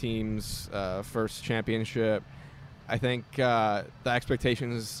the team's first championship, I think the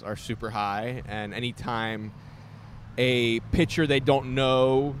expectations are super high. And anytime a pitcher they don't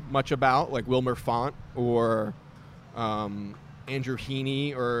know much about, like Wilmer Font or Andrew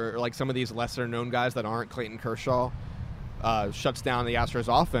Heaney or like some of these lesser-known guys that aren't Clayton Kershaw, shuts down the Astros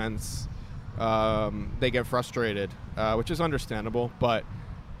offense, they get frustrated, which is understandable. But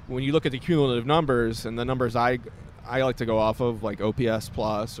when you look at the cumulative numbers and the numbers I like to go off of, like OPS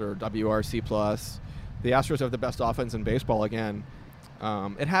plus or WRC plus, the Astros have the best offense in baseball again.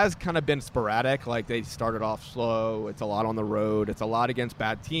 It has kind of been sporadic. Like they started off slow. It's a lot on the road. It's a lot against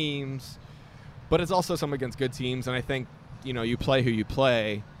bad teams, but it's also some against good teams. And I think, you play who you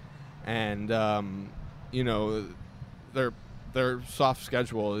play, and their soft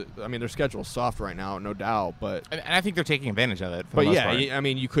schedule. I mean, their schedule's soft right now, no doubt. But and I think they're taking advantage of it. For the most part. I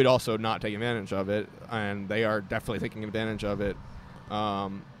mean, you could also not take advantage of it, and they are definitely taking advantage of it.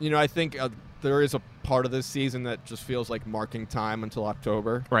 I think there is a part of this season that just feels like marking time until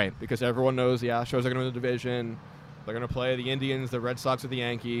October, right? Because everyone knows the Astros are going to win the division. They're going to play the Indians, the Red Sox, or the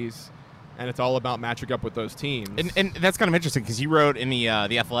Yankees. And it's all about matching up with those teams. And that's kind of interesting because you wrote in the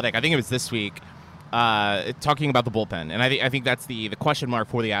Athletic, I think it was this week, talking about the bullpen. And I think that's the question mark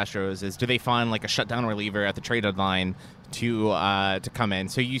for the Astros is, do they find like a shutdown reliever at the trade deadline to come in?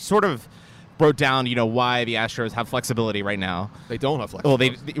 So you sort of wrote down, why the Astros have flexibility right now. They don't have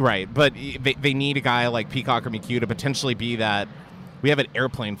flexibility. Well, right. But they need a guy like Peacock or McHugh to potentially be that. We have an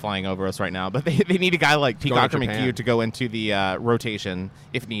airplane flying over us right now, but they need a guy like Peacock or McHugh to go into the rotation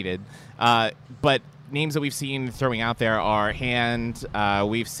if needed. But names that we've seen throwing out there are Hand.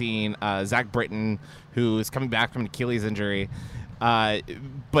 We've seen Zach Britton, who's coming back from an Achilles injury.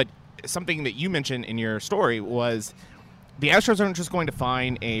 But something that you mentioned in your story was the Astros aren't just going to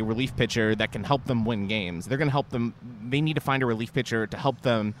find a relief pitcher that can help them win games. They're going to help them. They need to find a relief pitcher to help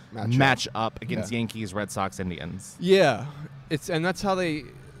them match up against Yankees, Red Sox, Indians. Yeah. And that's how they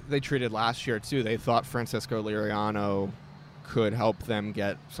treated last year too. They thought Francisco Liriano could help them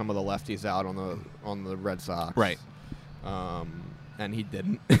get some of the lefties out on the Red Sox, right? And he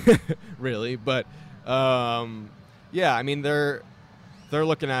didn't really. But I mean they're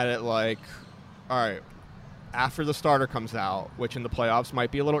looking at it like, all right, after the starter comes out, which in the playoffs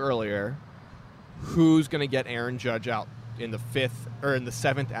might be a little earlier, who's going to get Aaron Judge out in the 5th or in the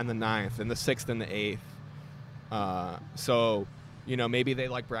 7th and the 9th, in the 6th and the 8th? So, maybe they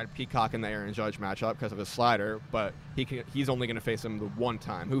like Brad Peacock in the Aaron Judge matchup because of his slider, but he's only going to face him the one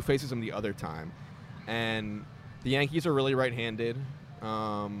time. Who faces him the other time? And the Yankees are really right-handed.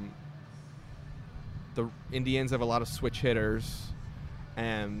 The Indians have a lot of switch hitters,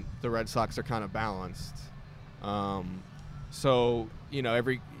 and the Red Sox are kind of balanced. So,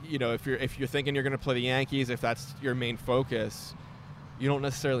 if you're thinking you're going to play the Yankees, if that's your main focus, you don't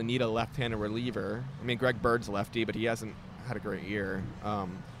necessarily need a left-handed reliever. I mean, Greg Bird's lefty, but he hasn't had a great year.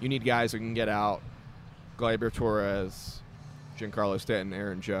 You need guys who can get out. Gleyber Torres, Giancarlo Stanton,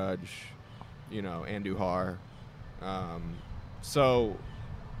 Aaron Judge, Andujar. So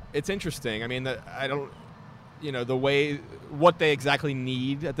it's interesting. I mean, what they exactly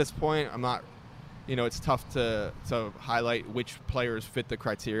need at this point, I'm not, it's tough to highlight which players fit the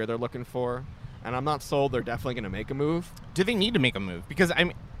criteria they're looking for. And I'm not sold they're definitely going to make a move. Do they need to make a move? Because, all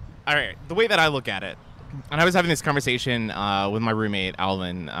right, the way that I look at it, and I was having this conversation with my roommate,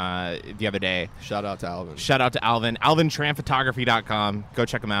 Alvin, the other day. Shout out to Alvin. AlvinTranphotography.com. Go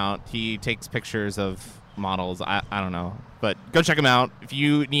check him out. He takes pictures of models. I don't know. But go check him out. If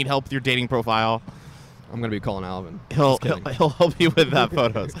you need help with your dating profile, I'm going to be calling Alvin. He'll help you with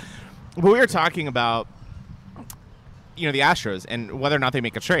photos. But we were talking about the Astros and whether or not they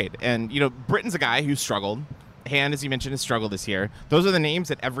make a trade. And, Britton's a guy who struggled Hand, as you mentioned, has struggled this year. Those are the names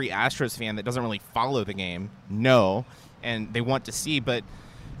that every Astros fan that doesn't really follow the game know and they want to see. But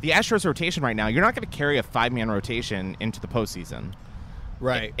the Astros rotation right now, you're not going to carry a 5-man rotation into the postseason.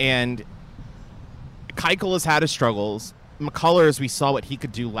 Right. And Keuchel has had his struggles. McCullers, we saw what he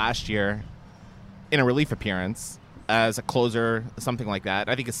could do last year in a relief appearance as a closer, something like that.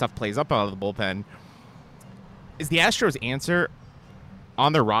 I think his stuff plays up out of the bullpen. Is the Astros' answer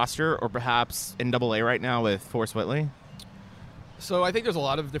on their roster or perhaps in AA right now with Forrest Whitley? So I think there's a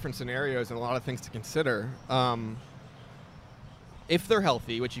lot of different scenarios and a lot of things to consider. If they're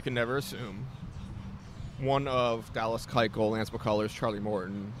healthy, which you can never assume, one of Dallas Keuchel, Lance McCullers, Charlie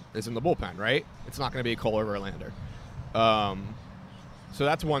Morton is in the bullpen, right? It's not going to be Cole or Verlander. So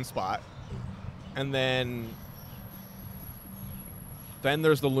that's one spot. And then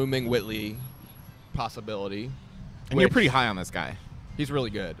there's the looming Whitley possibility. And you're pretty high on this guy. He's really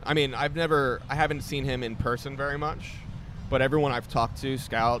good. I mean, I haven't seen him in person very much, but everyone I've talked to,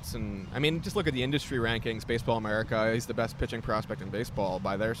 scouts, and I mean, just look at the industry rankings, Baseball America, he's the best pitching prospect in baseball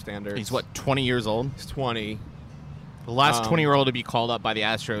by their standards. He's what, 20 years old? He's 20. The last 20-year-old to be called up by the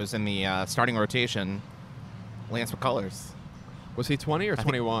Astros in the starting rotation, Lance McCullers. Was he 20 or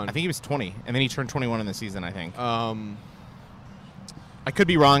 21? I think he was 20, and then he turned 21 in the season, I think. I could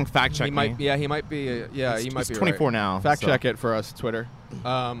be wrong. Fact check me. Yeah, he might be. He might be 24 right. now. Fact check it for us, Twitter.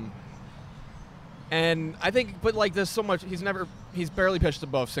 And I think, but like, there's so much. He's barely pitched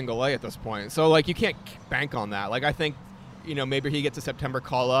above single A at this point. So like, you can't bank on that. Like, I think, maybe he gets a September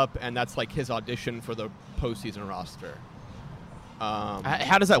call up, and that's like his audition for the postseason roster.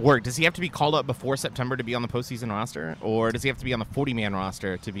 How does that work? Does he have to be called up before September to be on the postseason roster, or does he have to be on the 40-man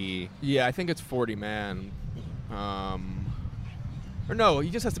roster to be? Yeah, I think it's 40-man. Or no, he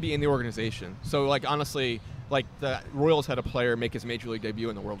just has to be in the organization. So, like, honestly, like, the Royals had a player make his major league debut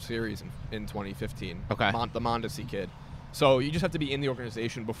in the World Series in 2015. Okay. The Mondesi kid. So you just have to be in the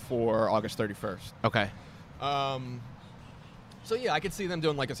organization before August 31st. Okay. So, yeah, I could see them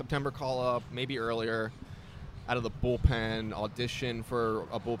doing, like, a September call-up, maybe earlier, out of the bullpen, audition for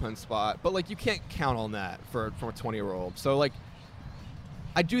a bullpen spot. But, like, you can't count on that from a 20-year-old. So, like,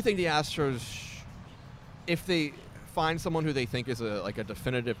 I do think the Astros, if they find someone who they think is a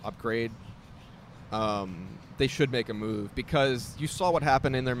definitive upgrade, they should make a move, because you saw what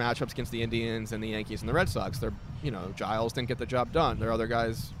happened in their matchups against the Indians and the Yankees and the Red Sox. Giles didn't get the job done. Their other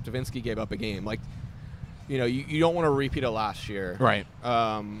guys, Davinsky gave up a game. Like, you don't want to repeat it last year. Right.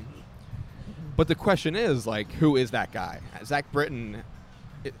 But the question is, like, who is that guy? Zach Britton,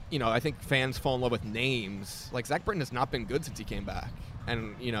 I think fans fall in love with names. Like, Zach Britton has not been good since he came back.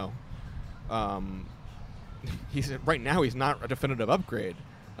 And, right now he's not a definitive upgrade.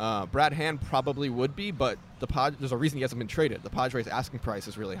 Brad Hand probably would be, but there's a reason he hasn't been traded. The Padres' asking price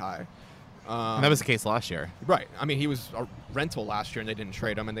is really high. And that was the case last year. Right. I mean, he was a rental last year, and they didn't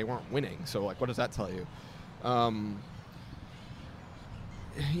trade him, and they weren't winning. So, like, what does that tell you?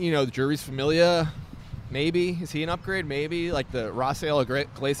 The Jury's Familia, maybe. Is he an upgrade? Maybe. Like, the Rafael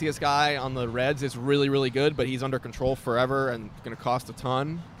Iglesias guy on the Reds is really, really good, but he's under control forever and going to cost a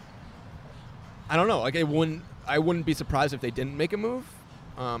ton. I don't know. Like, I wouldn't be surprised if they didn't make a move,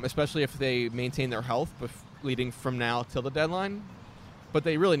 especially if they maintain their health leading from now till the deadline. But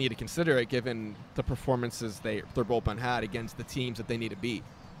they really need to consider it, given the performances their bullpen had against the teams that they need to beat.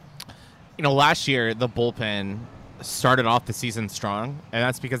 Last year the bullpen started off the season strong, and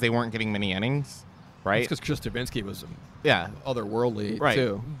that's because they weren't getting many innings, right? It's because Chris Davinsky was otherworldly, right,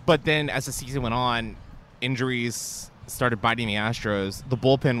 too. But then as the season went on, injuries started biting the Astros. The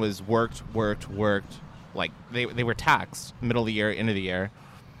bullpen was worked. Like, they were taxed middle of the year, end of the year.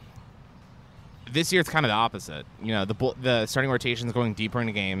 This year it's kind of the opposite. The starting rotation is going deeper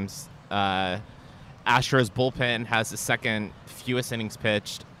into games. Astros bullpen has the second fewest innings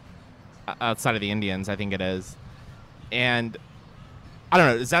pitched outside of the Indians, I think it is. And I don't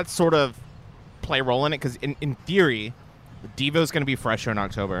know, does that sort of play a role in it? Because in theory, Devo's going to be fresher in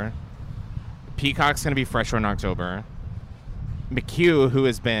October. Peacock's going to be fresher in October. McHugh, who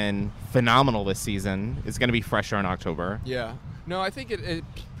has been phenomenal this season, is going to be fresher in October. Yeah. No, I think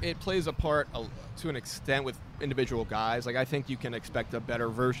it plays a part to an extent with individual guys. Like, I think you can expect a better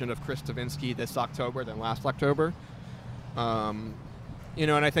version of Chris Davinsky this October than last October. And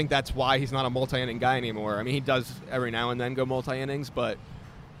I think that's why he's not a multi-inning guy anymore. I mean, he does every now and then go multi-innings, but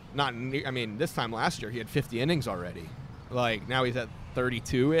not. This time last year he had 50 innings already. Like, now he's at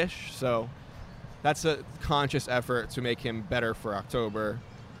 32-ish. So that's a conscious effort to make him better for October.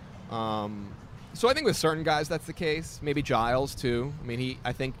 So I think with certain guys that's the case. Maybe Giles too.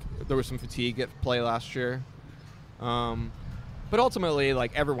 I think there was some fatigue at play last year. But ultimately,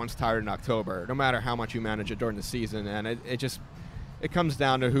 like, everyone's tired in October, no matter how much you manage it during the season, and it comes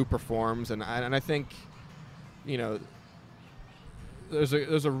down to who performs, and I think, you know, there's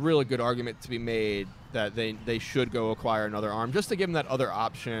a really good argument to be made that they should go acquire another arm just to give them that other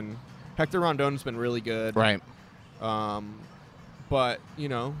option. Hector Rondon's been really good, Right. But, you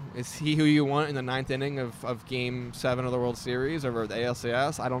know, is he who you want in the 9th inning of Game 7 of the World Series over the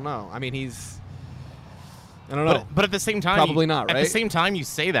ALCS? I don't know. I mean, I don't know. But at the same time, probably not, right? At the same time, you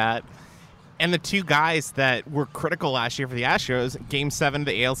say that, and the two guys that were critical last year for the Astros, Game 7 of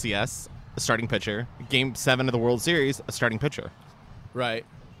the ALCS, a starting pitcher. Game 7 of the World Series, a starting pitcher. Right.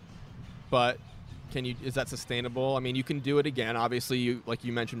 But is that sustainable? I mean, you can do it again. Obviously, like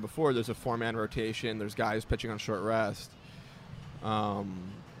you mentioned before, there's a 4-man rotation. There's guys pitching on short rest. I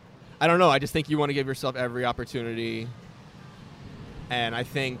don't know. I just think you want to give yourself every opportunity, and I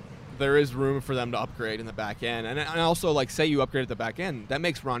think there is room for them to upgrade in the back end. And also, like, say you upgrade at the back end, that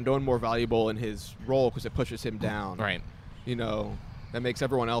makes Rondon more valuable in his role because it pushes him down. Right. You know, that makes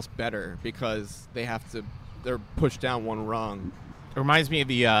everyone else better because they're pushed down one rung. It reminds me of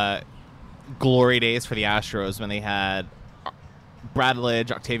the glory days for the Astros when they had Brad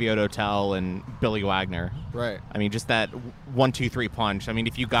Lidge, Octavio Dotel, and Billy Wagner. Right. I mean, just that 1-2-3 punch. I mean,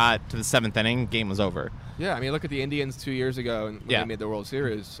 if you got to the 7th inning, game was over. Yeah, I mean, look at the Indians 2 years ago when they made the World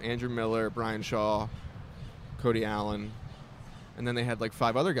Series. Andrew Miller, Brian Shaw, Cody Allen, and then they had like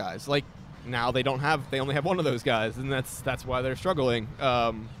 5 other guys. Like, now they only have one of those guys, and that's why they're struggling.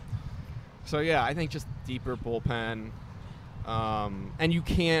 So yeah, I think just deeper bullpen, and you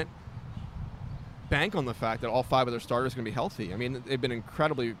can't bank on the fact that all 5 of their starters are going to be healthy. I mean, they've been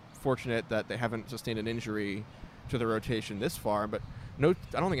incredibly fortunate that they haven't sustained an injury to the rotation this far, but I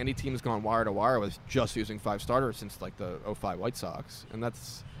don't think any team has gone wire to wire with just using 5 starters since like the 2005 White Sox, and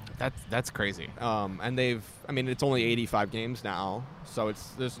that's crazy. And it's only 85 games now, so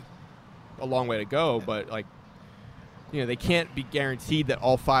there's a long way to go, but like, you know, they can't be guaranteed that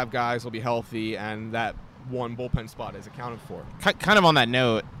all 5 guys will be healthy and that one bullpen spot is accounted for. Kind of on that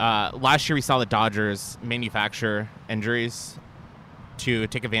note, last year we saw the Dodgers manufacture injuries to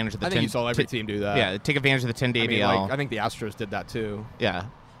take advantage of the I think you saw every team do that. Yeah, take advantage of the 10-day DL. I think the Astros did that too. Yeah.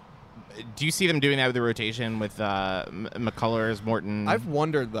 Do you see them doing that with the rotation with McCullers, Morton? I've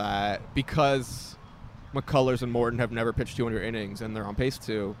wondered that because McCullers and Morton have never pitched 200 innings and they're on pace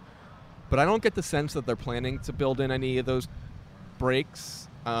to. But I don't get the sense that they're planning to build in any of those breaks.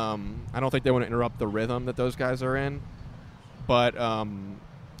 I don't think they want to interrupt the rhythm that those guys are in. But,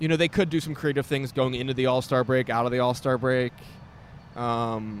 you know, they could do some creative things going into the All-Star break, out of the All-Star break,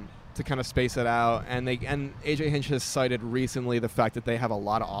 to kind of space it out. And A.J. Hinch has cited recently the fact that they have a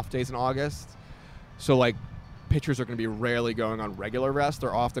lot of off days in August. So, like, pitchers are going to be rarely going on regular rest.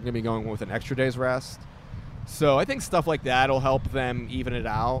 They're often going to be going with an extra day's rest. So I think stuff like that will help them even it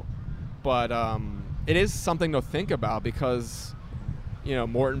out. But it is something to think about because, you know,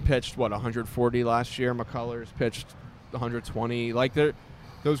 Morton pitched, 140 last year. McCullers pitched 120. Like,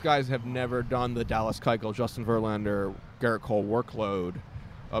 those guys have never done the Dallas Keuchel, Justin Verlander, Garrett Cole workload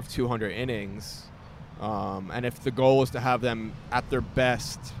of 200 innings. And if the goal is to have them at their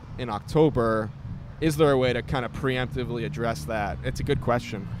best in October, is there a way to kind of preemptively address that? It's a good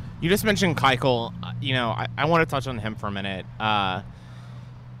question. You just mentioned Keuchel. You know, I want to touch on him for a minute.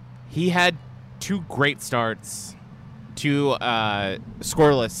 He had 2 great starts, 2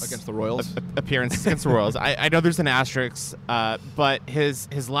 scoreless against the Royals appearances against the Royals. I know there's an asterisk, but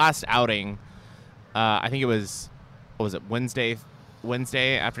his last outing, I think it was, what was it,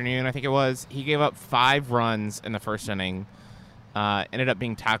 Wednesday afternoon, I think it was. He gave up 5 runs in the first inning, ended up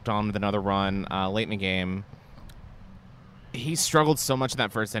being tacked on with another run late in the game. He struggled so much in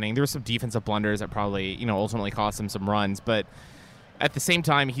that first inning. There were some defensive blunders that probably, you know, ultimately cost him some runs, but at the same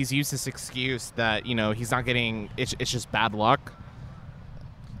time, he's used this excuse that, you know, he's not getting, it's just bad luck.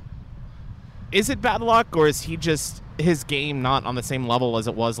 Is it bad luck, or is he just, his game not on the same level as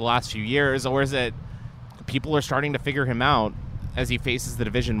it was the last few years, or is it people are starting to figure him out as he faces the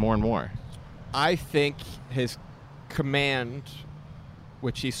division more and more? I think his command,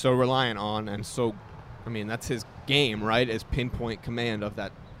 which he's so reliant on, and so, I mean, that's his game, right, is pinpoint command of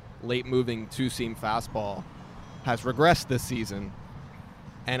that late-moving 2-seam fastball, has regressed this season.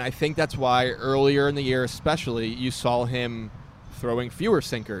 And I think that's why earlier in the year especially, you saw him throwing fewer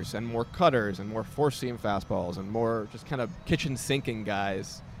sinkers and more cutters and more 4-seam fastballs and more just kind of kitchen sinking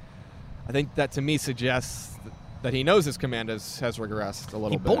guys. I think that to me suggests that he knows his command has regressed a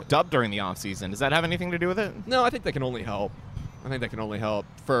little bit. He bulked up during the offseason. Does that have anything to do with it? No, I think that can only help.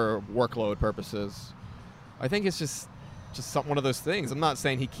 For workload purposes. I think it's just one of those things. I'm not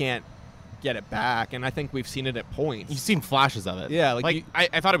saying he can't get it back, and I think we've seen it at points. You've seen flashes of it. Yeah,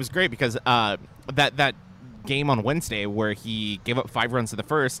 I thought it was great because that game on Wednesday where he gave up 5 runs to the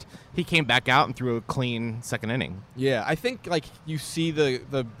first, he came back out and threw a clean second inning. Yeah, I think you see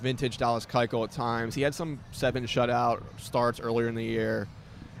the vintage Dallas Keuchel at times. He had some 7 shutout starts earlier in the year.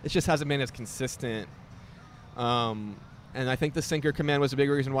 It just hasn't been as consistent. And I think the sinker command was a big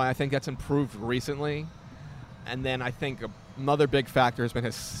reason why I think that's improved recently. And then I think another big factor has been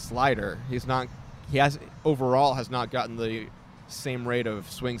his slider. He has not gotten the same rate of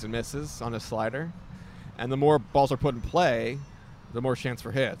swings and misses on his slider. And the more balls are put in play, the more chance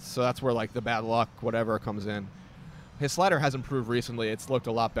for hits. So that's where the bad luck, whatever, comes in. His slider has improved recently. It's looked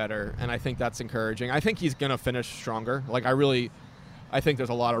a lot better, and I think that's encouraging. I think he's going to finish stronger. I think there's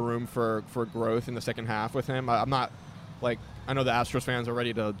a lot of room for growth in the second half with him. I'm not I know the Astros fans are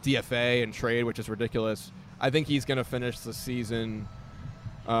ready to DFA and trade, which is ridiculous. I think he's going to finish the season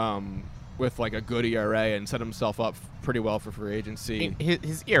with a good ERA and set himself up pretty well for free agency.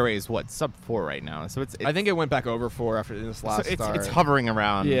 His ERA is sub 4 right now, so it's I think it went back over 4 after this last start. It's hovering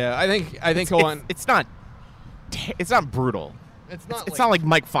around. Yeah, I think it's not brutal. It's not like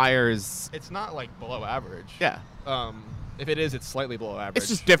Mike Fiers. It's not below average. Yeah. If it is, it's slightly below average. It's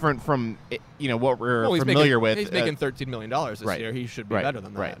just different from what we're familiar with. He's making $13 million this year. He should be better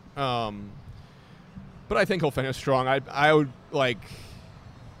than that. Right. But I think he'll finish strong. I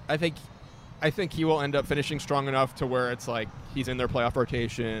think he will end up finishing strong enough to where it's he's in their playoff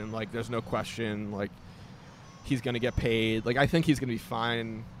rotation. There's no question. He's going to get paid. I think he's going to be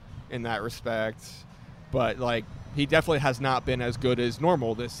fine in that respect. But he definitely has not been as good as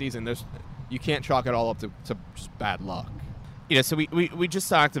normal this season. You can't chalk it all up to just bad luck. So we just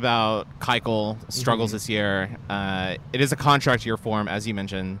talked about Keuchel struggles this year. It is a contract year for him, as you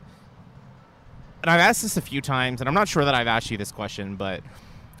mentioned. And I've asked this a few times, and I'm not sure that I've asked you this question, but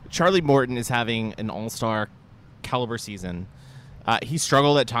Charlie Morton is having an all-star caliber season. He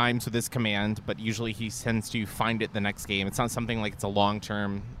struggled at times with his command, but usually he tends to find it the next game. It's not something it's a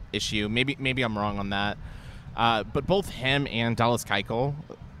long-term issue. Maybe I'm wrong on that. But both him and Dallas Keuchel,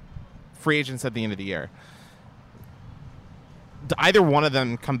 free agents at the end of the year. Do either one of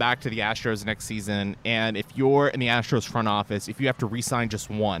them come back to the Astros next season? And if you're in the Astros front office, if you have to re-sign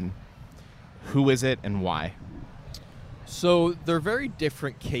just one, who is it and why? So they're very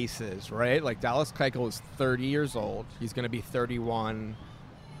different cases, right? Dallas Keuchel is 30 years old. He's going to be 31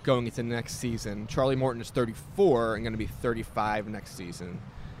 going into next season. Charlie Morton is 34 and going to be 35 next season.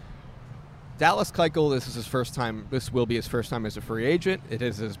 Dallas Keuchel, this will be his first time as a free agent. It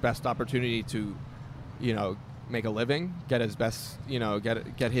is his best opportunity to, make a living, get his best,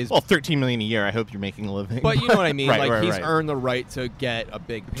 get his... Well, $13 million a year, I hope you're making a living. But you know what I mean? Right, he's earned the right to get a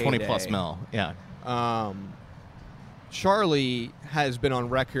big payday. 20+ mil, yeah. Charlie has been on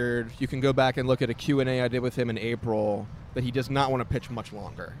record. You can go back and look at a Q&A I did with him in April that he does not want to pitch much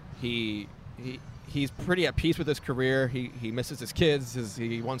longer. He's pretty at peace with his career. He misses his kids.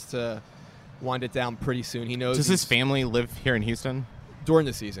 He wants to wind it down pretty soon. He knows. Does his family live here in Houston? During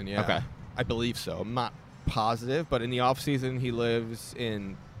the season, yeah. Okay. I believe so. I'm not positive, but in the off season he lives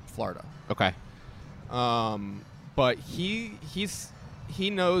in Florida. Okay. But he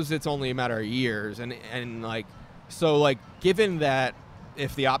knows it's only a matter of years, and given that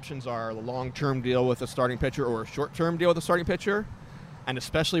if the options are a long-term deal with a starting pitcher or a short-term deal with a starting pitcher, and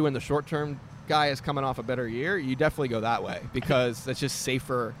especially when the short-term guy is coming off a better year, you definitely go that way because that's just a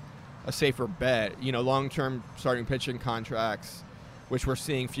safer bet. Long-term starting pitching contracts, which we're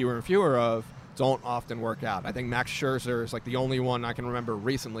seeing fewer and fewer of, don't often work out. I think Max Scherzer is the only one I can remember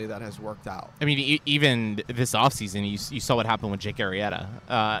recently that has worked out. I mean, even this offseason, you saw what happened with Jake Arrieta,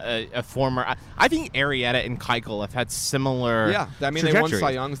 a former. I think Arrieta and Keuchel have had similar. Yeah, I mean, they won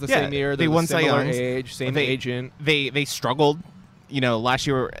Cy Youngs the same year. They won Cy Youngs. Age, same agent. They struggled. Last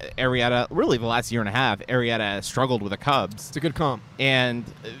year, Arrieta, really the last year and a half, Arrieta struggled with the Cubs. It's a good comp. And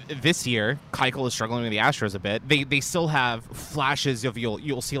this year, Keuchel is struggling with the Astros a bit. They still have flashes of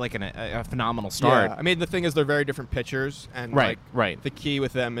you'll see a phenomenal start. Yeah, I mean, the thing is they're very different pitchers. And right. The key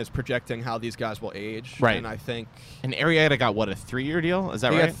with them is projecting how these guys will age. Right. And I think... And Arrieta got, a 3-year deal? Is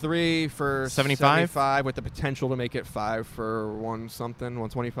that right? He got 3 for 75 with the potential to make it 5 for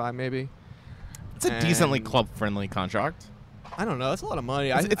 125 maybe. It's a decently club-friendly contract. I don't know. That's a lot of money.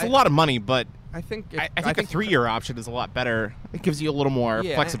 It's a lot of money, but I think a 3-year option is a lot better. It gives you a little more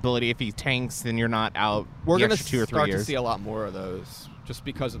flexibility. If he tanks, then you're not out. We're going to 2 or 3 start years. To see a lot more of those just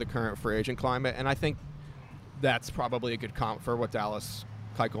because of the current free agent climate, and I think that's probably a good comp for what Dallas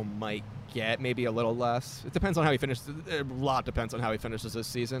Keuchel might get. Maybe a little less. It depends on how he finishes. A lot depends on how he finishes this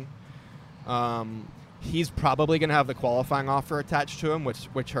season. He's probably going to have the qualifying offer attached to him,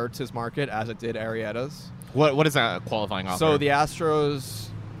 which hurts his market, as it did Arrieta's. What is a qualifying offer? So the Astros,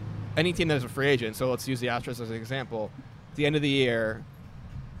 any team that is a free agent, so let's use the Astros as an example. At the end of the year,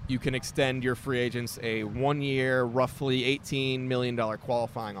 you can extend your free agents a 1-year, roughly $18 million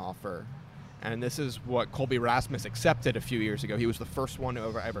qualifying offer. And this is what Colby Rasmus accepted a few years ago. He was the first one to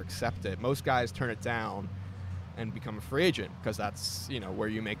ever accept it. Most guys turn it down and become a free agent because that's, where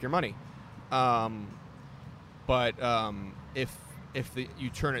you make your money. But if you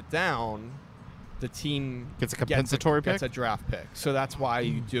turn it down, the team gets a compensatory pick? Gets a draft pick. So that's why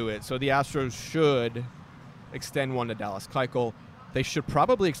you do it. So the Astros should extend one to Dallas Keuchel. They should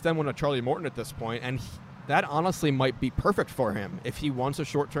probably extend one to Charlie Morton at this point, and that honestly might be perfect for him. If he wants a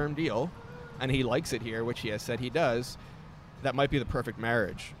short-term deal and he likes it here, which he has said he does, that might be the perfect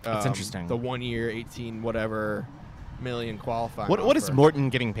marriage. That's interesting. The 1 year, 18 whatever million qualifying. What is Morton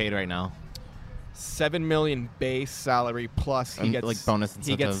getting paid right now? $7 million base salary plus he gets like bonus incentives.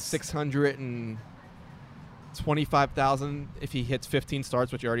 He gets $625,000 if he hits 15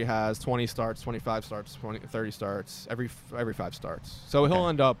 starts, which he already has. 20 starts, 25 starts, 30 starts every 5 starts. So he'll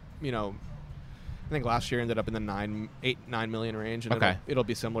end up, I think last year ended up in the 9 million range, and it'll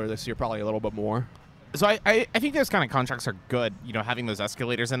be similar this year, probably a little bit more. So I think those kind of contracts are good, having those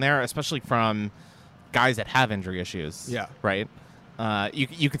escalators in there, especially from guys that have injury issues. Yeah. Right?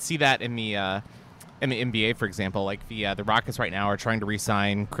 You could see that in the NBA, for example. Like the Rockets right now are trying to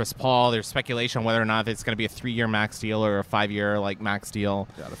re-sign Chris Paul. There's speculation on whether or not it's going to be a 3-year max deal or a 5-year max deal.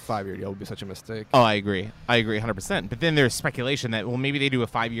 Yeah, the 5-year deal would be such a mistake. Oh, I agree 100%. But then there's speculation that maybe they do a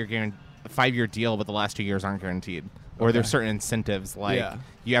 5-year deal, but the last 2 years aren't guaranteed. Or there's certain incentives,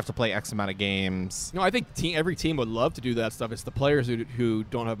 you have to play X amount of games. No, I think every team would love to do that stuff. It's the players who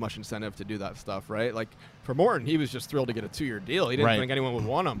don't have much incentive to do that stuff, right? Like for Morton, he was just thrilled to get a 2-year deal. He didn't think anyone would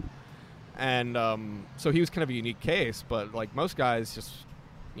want him. And so he was kind of a unique case. But like most guys just,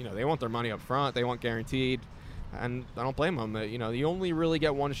 they want their money up front. They want guaranteed. And I don't blame them. You only really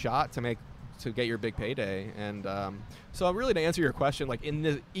get one shot to get your big payday. And so really to answer your question, like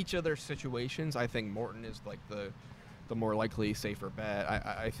in each of their situations, I think Morton is like the more likely, safer bet.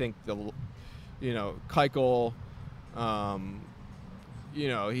 I think Keuchel,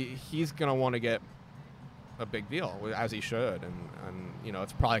 he's going to want to get a big deal, as he should, and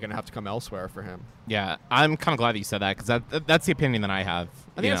it's probably going to have to come elsewhere for him. Yeah, I'm kind of glad that you said that, because that's the opinion that I have.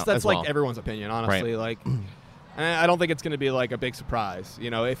 I think that's like everyone's opinion, honestly. Right. Like, and I don't think it's going to be like a big surprise,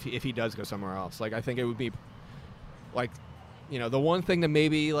 if he does go somewhere else. Like, I think it would be like, the one thing that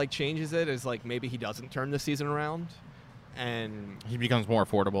maybe like changes it is like maybe he doesn't turn the season around. And he becomes more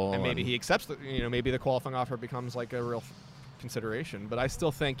affordable, and maybe he accepts maybe the qualifying offer becomes like a real consideration. But I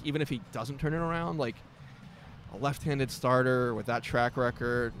still think even if he doesn't turn it around, like a left-handed starter with that track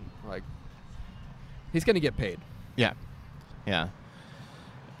record, like he's going to get paid. Yeah.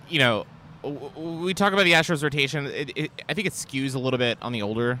 We talk about the Astros rotation. I think it skews a little bit on the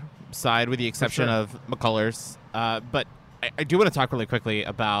older side, with the exception of McCullers. But I do want to talk really quickly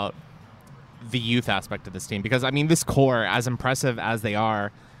about the youth aspect of this team, because this core, as impressive as they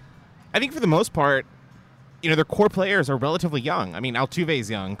are, I think for the most part, their core players are relatively young.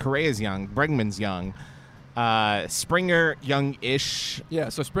 Altuve's young, Correa's young, Bregman's young, Springer young-ish. Yeah,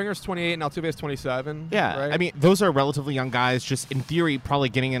 so Springer's 28 and Altuve's 27. Yeah, right? Those are relatively young guys, just in theory probably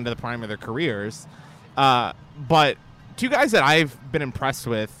getting into the prime of their careers. But two guys that I've been impressed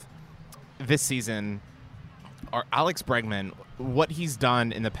with this season are Alex Bregman. What he's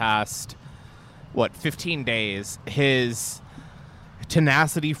done in the past 15 days, his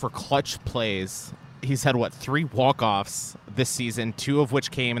tenacity for clutch plays. He's had 3 walk-offs this season, 2 of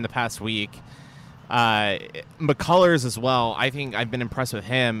which came in the past week. McCullers as well. I think I've been impressed with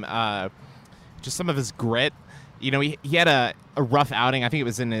him. Just some of his grit. He had a rough outing. I think it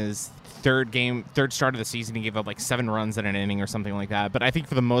was in his third start of the season. He gave up 7 runs in an inning or something like that. But I think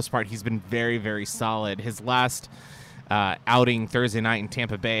for the most part, he's been very, very solid. His last outing Thursday night in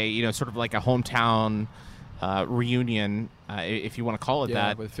Tampa Bay, sort of like a hometown reunion, if you want to call it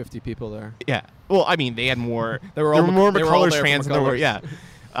that. With 50 people there. Yeah. Well, they had more. There were more McCullers fans than there were. Yeah.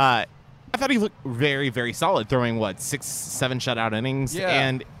 I thought he looked very, very solid, throwing 6-7 shutout innings. Yeah.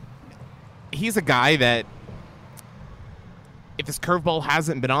 And he's a guy that, if his curveball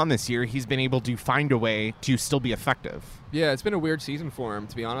hasn't been on this year, he's been able to find a way to still be effective. Yeah, it's been a weird season for him,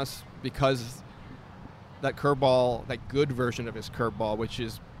 to be honest, because that curveball, that good version of his curveball, which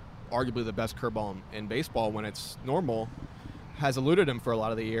is arguably the best curveball in baseball when it's normal, has eluded him for a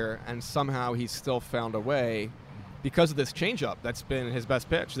lot of the year, and somehow he's still found a way because of this changeup that's been his best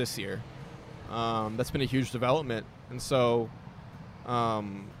pitch this year. That's been a huge development, and so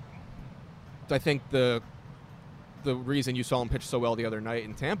I think the reason you saw him pitch so well the other night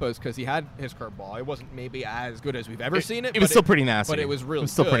in Tampa is because he had his curveball. It wasn't maybe as good as we've ever seen it. It was still pretty nasty. But it was really It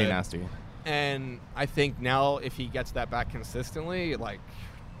was still good. pretty nasty. And I think now if he gets that back consistently,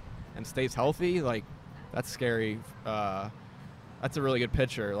 and stays healthy, that's scary. That's a really good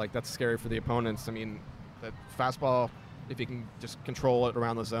pitcher. That's scary for the opponents. I mean, that fastball, if he can just control it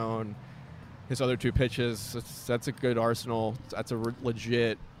around the zone, his other two pitches, that's a good arsenal. That's a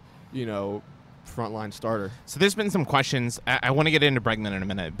legit, frontline starter. So there's been some questions. I want to get into Bregman in a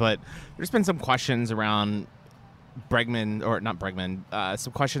minute, but there's been some questions around Bregman, or not Bregman,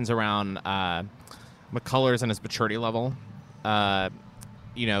 some questions around McCullers and his maturity level.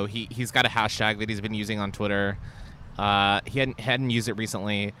 He's got a hashtag that he's been using on Twitter. He hadn't used it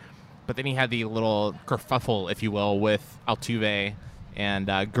recently, but then he had the little kerfuffle, if you will, with Altuve and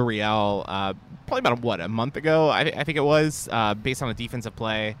Gurriel probably about, a month ago, I think it was, based on a defensive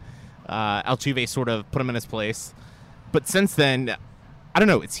play. Altuve sort of put him in his place. But since then, I don't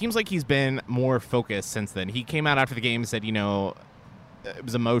know, it seems like he's been more focused since then. He came out after the game and said, it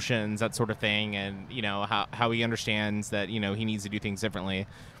was emotions, that sort of thing, and, how he understands that, he needs to do things differently.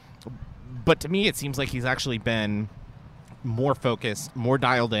 But to me, it seems like he's actually been more focused, more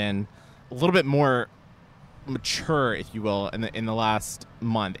dialed in, a little bit more mature, if you will, in the last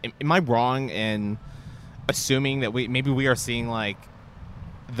month. Am I wrong in assuming that we are seeing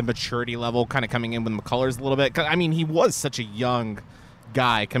the maturity level kind of coming in with McCullers a little bit? 'Cause, I mean, he was such a young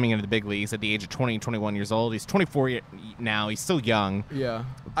guy coming into the big leagues at the age of 20, 21 years old. He's 24 now. He's still young. Yeah,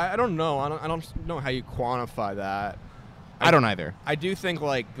 I don't know. I don't know how you quantify that. I don't either. I do think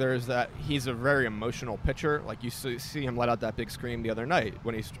there's that he's a very emotional pitcher. You see him let out that big scream the other night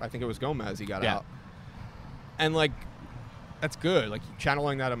when I think it was Gomez he got out. And that's good.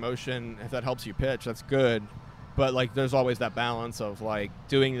 Channeling that emotion, if that helps you pitch, that's good. But there's always that balance of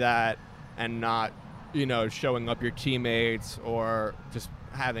doing that and not, showing up your teammates or just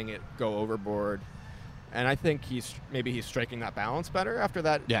having it go overboard. And I think he's striking that balance better after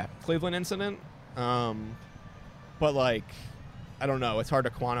that Cleveland incident. But I don't know. It's hard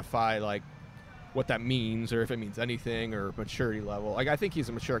to quantify what that means or if it means anything or maturity level. I think he's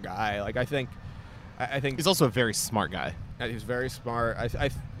a mature guy. I think he's also a very smart guy. He's very smart. I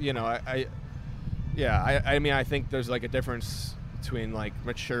think there's a difference between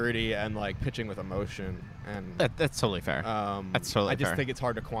maturity and pitching with emotion, and that's totally fair. That's totally fair. I just think it's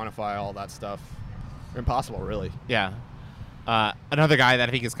hard to quantify all that stuff. Impossible, really. Yeah. Another guy that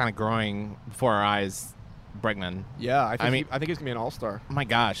I think is kind of growing before our eyes, Bregman. Yeah, I think he's gonna be an all-star. Oh my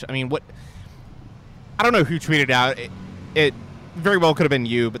gosh, I mean, I don't know who tweeted out it. Very well could have been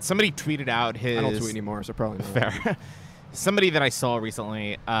you, but somebody tweeted out his. I don't tweet anymore, so probably not. Fair. Somebody that I saw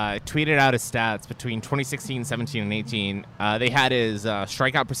recently tweeted out his stats between 2016, 17, and 18. They had his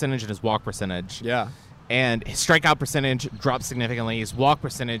strikeout percentage and his walk percentage. Yeah. And his strikeout percentage dropped significantly. His walk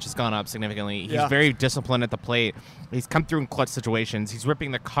percentage has gone up significantly. He's very disciplined at the plate. He's come through in clutch situations. He's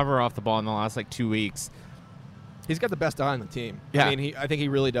ripping the cover off the ball in the last 2 weeks. He's got the best eye on the team. Yeah. I mean, I think he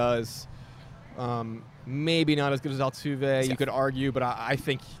really does. Maybe not as good as Altuve, you could argue, but I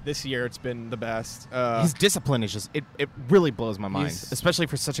think this year it's been the best. His discipline is just, it really blows my mind, especially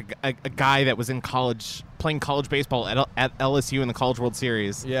for such a guy that was in college, playing college baseball at LSU in the College World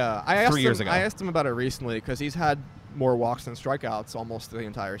Series 3 years ago. I asked him about it recently because he's had more walks than strikeouts almost the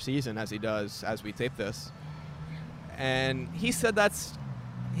entire season as he does as we tape this. And he said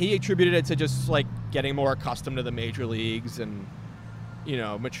he attributed it to just getting more accustomed to the major leagues and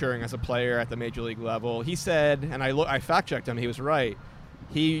maturing as a player at the major league level. He said, and I fact-checked him, he was right.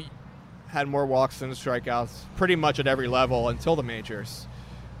 He had more walks than strikeouts pretty much at every level until the majors,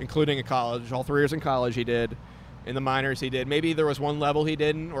 including in college. All 3 years in college he did. In the minors he did. Maybe there was one level he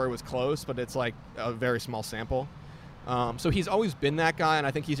didn't, or it was close, but it's a very small sample. So he's always been that guy, and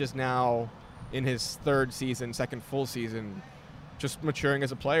I think he's just now in his second full season, just maturing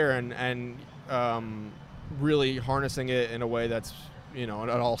as a player and really harnessing it in a way that's an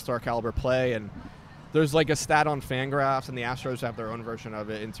all-star caliber play. And there's a stat on Fangraphs, and the Astros have their own version of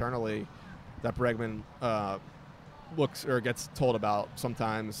it internally that Bregman looks or gets told about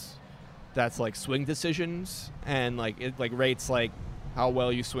sometimes. That's swing decisions, and it rates how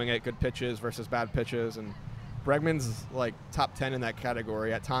well you swing at good pitches versus bad pitches. And Bregman's top 10 in that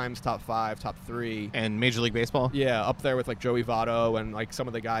category, at times top 5, top 3. And Major League Baseball? Yeah, up there with Joey Votto and some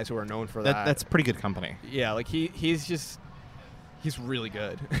of the guys who are known for that. That's pretty good company. Yeah, he's really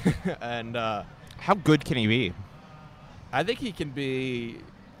good. And how good can he be? I think he can be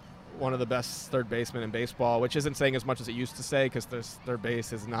one of the best third basemen in baseball, which isn't saying as much as it used to say because third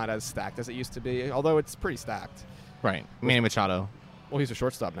base is not as stacked as it used to be, although it's pretty stacked. Right. Manny Machado. Well, he's a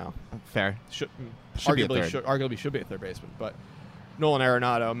shortstop now. Fair. Should be a third. arguably should be a third baseman. But Nolan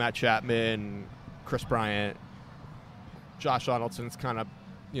Arenado, Matt Chapman, Chris Bryant, Josh Donaldson's kind of,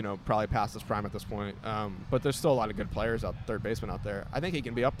 probably past his prime at this point. But there's still a lot of good players third baseman out there. I think he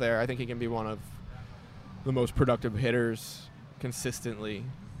can be up there. I think he can be one of the most productive hitters consistently.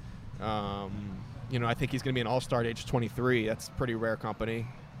 I think he's going to be an all-star at age 23. That's pretty rare company.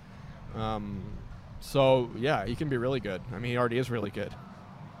 So, yeah, he can be really good. I mean, he already is really good.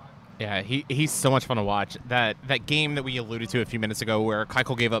 Yeah, he's so much fun to watch. That game that we alluded to a few minutes ago where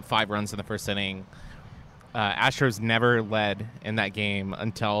Keuchel gave up 5 runs in the first inning, Astros never led in that game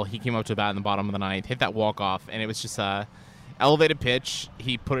until he came up to bat in the bottom of the ninth, hit that walk-off, and it was just a elevated pitch.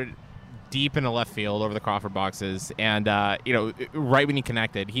 He put it deep into left field over the Crawford boxes, and, right when he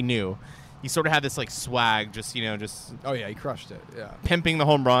connected, he knew. He sort of had this, swag, just Oh, yeah, he crushed it, yeah. Pimping the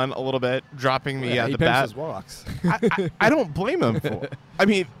home run a little bit, dropping he the pimps bat. his walks. I don't blame him for it. I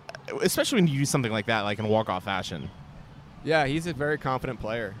mean, especially when you do something like that, like in walk-off fashion. Yeah, he's a very confident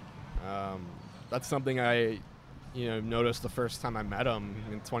player. That's something I, noticed the first time I met him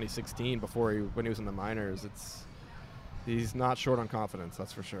in 2016 when he was in the minors. He's not short on confidence,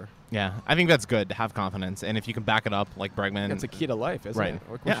 that's for sure. Yeah, I think that's good to have confidence, and if you can back it up like Bregman. That's a key to life, isn't right. it?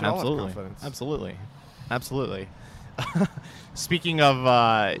 Yeah, absolutely. Absolutely. Speaking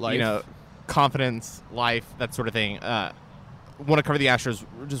of, confidence, life, that sort of thing, want to cover the Astros.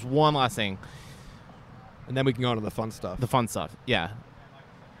 Just one last thing. And then we can go on to the fun stuff. The fun stuff, yeah.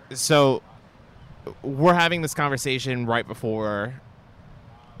 So we're having this conversation right before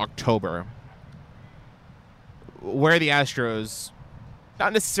October. Where are the Astros,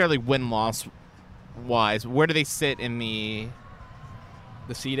 not necessarily win-loss wise, where do they sit in the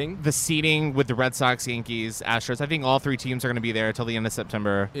seeding? The seeding with the Red Sox, Yankees, Astros. I think all 3 teams are going to be there until the end of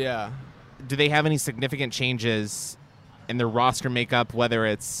September. Yeah. Do they have any significant changes in their roster makeup, whether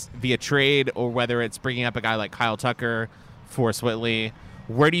it's via trade or whether it's bringing up a guy like Kyle Tucker, Forrest Whitley?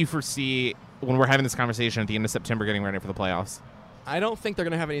 Where do you foresee, when we're having this conversation at the end of September, getting ready for the playoffs? I don't think they're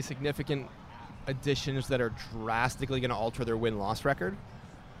going to have any significant additions that are drastically going to alter their win-loss record.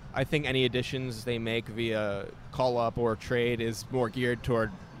 I think any additions they make via call-up or trade is more geared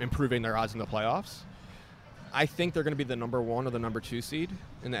toward improving their odds in the playoffs. I think they're going to be the number 1 or the number 2 seed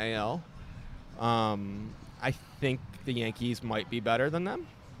in the AL. I think the Yankees might be better than them,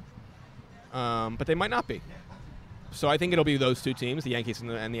 but they might not be. So I think it'll be those 2 teams, the Yankees and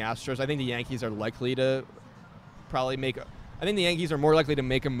the Astros. I think the Yankees are likely to probably I think the Yankees are more likely to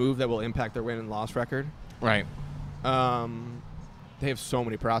make a move that will impact their win and loss record. Right. They have so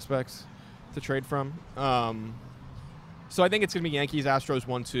many prospects to trade from. So I think it's going to be Yankees, Astros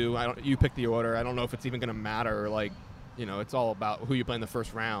 1-2. You pick the order. I don't know if it's even going to matter. It's all about who you play in the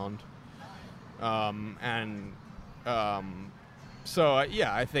first round. I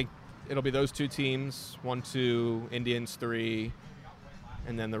think it'll be those 2 teams, 1-2, Indians 3.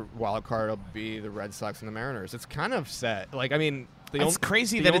 And then the wild card will be the Red Sox and the Mariners. It's kind of set. It's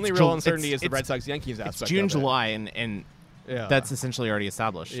crazy the that only it's real uncertainty is the Red Sox-Yankees aspect. It's June, of it. July, and that's essentially already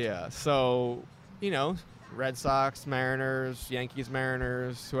established. Yeah. So, Red Sox, Mariners, Yankees,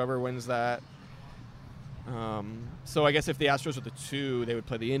 Mariners, whoever wins that. So I guess if the Astros were the 2, they would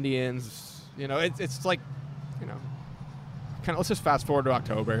play the Indians. It's like, kind of, let's just fast forward to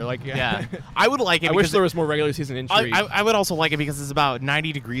October. Yeah. I would like it. I wish there was more regular season intrigue. I would also like it because it's about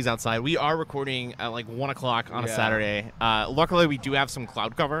 90 degrees outside. We are recording at 1 o'clock on a Saturday. Luckily, we do have some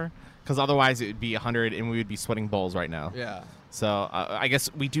cloud cover because otherwise it would be 100 and we would be sweating balls right now. Yeah. So I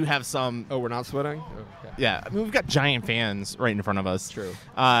guess we do have some. Oh, we're not sweating? Oh, okay. Yeah. I mean, we've got giant fans right in front of us. True.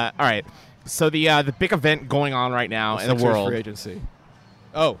 All right. So the big event going on right now in the world. Free agency.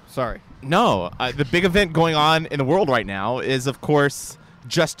 Oh, sorry. No, the big event going on in the world right now is, of course,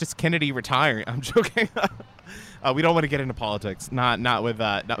 Justice Kennedy retiring. I'm joking. We don't want to get into politics, not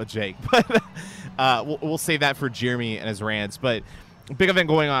with Jake, but we'll save that for Jeremy and his rants. But big event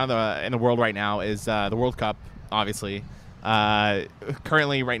going on in the world right now is the World Cup, obviously.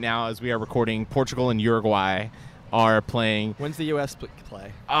 Currently, right now, as we are recording, Portugal and Uruguay are playing. When's the U.S.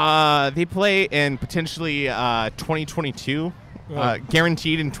 play? They play in potentially 2022.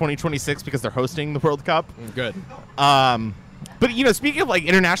 Guaranteed in 2026 because they're hosting the World Cup. Good. But, speaking of,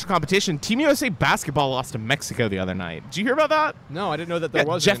 international competition, Team USA basketball lost to Mexico the other night. Did you hear about that? No, I didn't know that there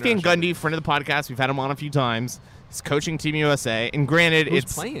was Jeff Van Gundy, friend of the podcast. We've had him on a few times. He's coaching Team USA. And granted, Who's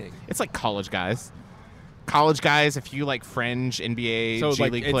playing? It's like college guys. College guys, a few, fringe NBA, G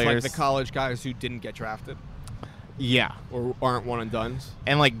League players. It's like the college guys who didn't get drafted? Yeah. Or aren't one-and-dones?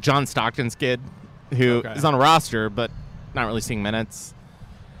 And, John Stockton's kid, who is on a roster, but not really seeing minutes.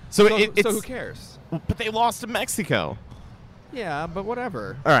 So who cares? But they lost to Mexico. Yeah, but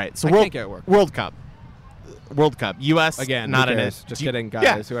whatever. All right, so I can't get it working. World Cup. U.S. Again, not who in it. cares? Just kidding,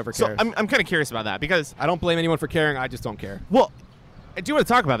 guys. Whoever cares. So I'm kind of curious about that because I don't blame anyone for caring. I just don't care. Well, I do want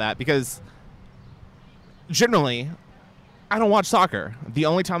to talk about that because generally, I don't watch soccer. The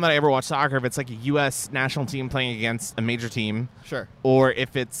only time that I ever watch soccer, if it's like a U.S. national team playing against a major team, Sure, or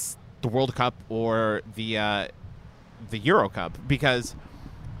if it's the World Cup or the Euro Cup, because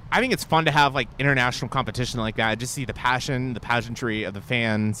I think it's fun to have like international competition like that. I just see the passion, the pageantry of the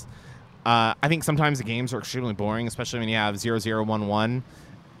fans. I think sometimes the games are extremely boring, especially when you have 0-0, 1-1.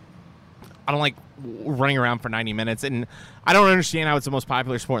 I don't like running around for 90 minutes, and I don't understand how it's the most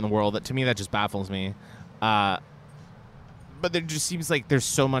popular sport in the world. That to me, that just baffles me. But there just seems like there's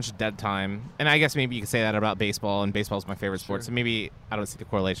so much dead time, and I guess maybe you could say that about baseball, and baseball is my favorite sport, so maybe I don't see the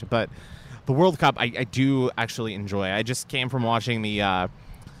correlation. But the World Cup, I do actually enjoy. I just came from watching the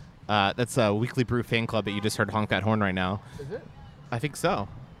that's a Weekly Brew fan club that you just heard honk that horn right now. is it? I think so.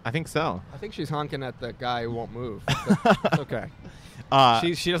 I think she's honking at the guy who won't move. Okay.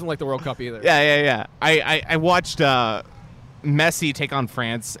 She doesn't like the World Cup either. Yeah. I watched Messi take on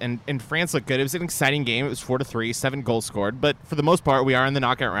France, and France looked good. It was an exciting game. It was 4-3, 7 goals scored. But for the most part, we are in the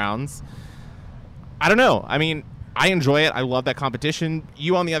knockout rounds. I don't know. I mean, I enjoy it. I love that competition.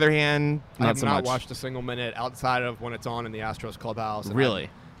 You, on the other hand, I have so not much. watched a single minute outside of when it's on in the Astros clubhouse. And Really?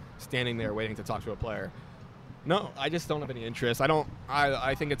 I'm standing there waiting to talk to a player. No, I just don't have any interest.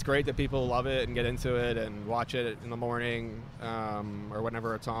 I think it's great that people love it and get into it and watch it in the morning or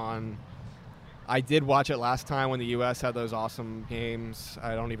whenever it's on. I did watch it last time when the U.S. had those awesome games.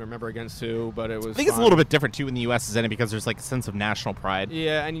 I don't even remember against who, but it was I think it's a little bit different, too, when the U.S. is in it because there's like a sense of national pride.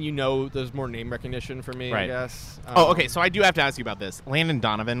 Yeah, and there's more name recognition for me, right. I guess. Okay, so I do have to ask you about this. Landon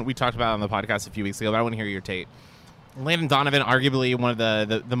Donovan, we talked about it on the podcast a few weeks ago, but I want to hear your take. Landon Donovan, arguably one of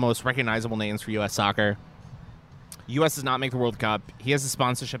the most recognizable names for U.S. soccer. U.S. does not make the World Cup. He has a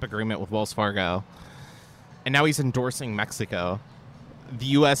sponsorship agreement with Wells Fargo, and now he's endorsing Mexico, the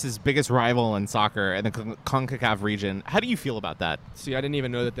U.S.'s biggest rival in soccer in the CONCACAF region. How do you feel about that? See, I didn't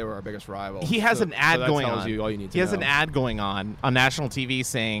even know that they were our biggest rival. He has an ad going on. That tells you all you need to know. He has an ad going on national TV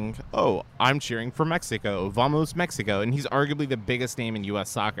saying, "Oh, I'm cheering for Mexico. Vamos Mexico," and he's arguably the biggest name in U.S.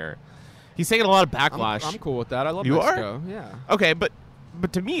 soccer. He's taking a lot of backlash. I'm cool with that. I love you Mexico. Are? Yeah. Okay, but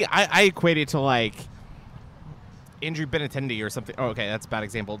to me, I equate it to like Andrew Benintendi or something. Oh, okay, that's a bad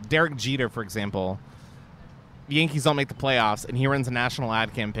example. Derek Jeter, for example. The Yankees don't make the playoffs, and he runs a national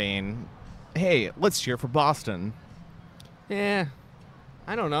ad campaign. Hey, let's cheer for Boston. Yeah.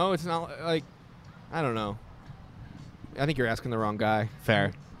 I don't know. It's not like, I don't know. I think you're asking the wrong guy.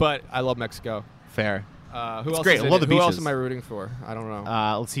 Fair. But I love Mexico. Fair. Who else? Great. I love the beaches. Who else am I rooting for? I don't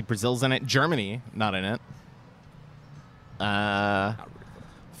know. Let's see. Brazil's in it. Germany, not in it.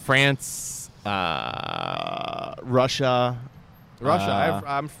 France. Russia.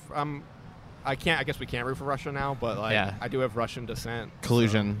 I can't. I guess we can't root for Russia now, but like, yeah. I do have Russian descent.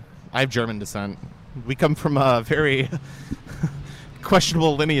 Collusion. So. I have German descent. We come from very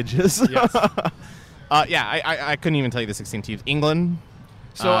questionable lineages. Yes. I couldn't even tell you the 16 teams. England.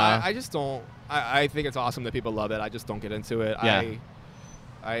 So I just don't. I think it's awesome that people love it. I just don't get into it. Yeah.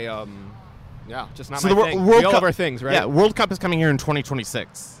 Just not so my thing. We all have our things, right? Yeah, World Cup is coming here in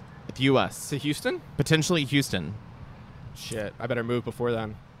 2026 at the U.S. To Houston? Potentially Houston. Shit, I better move before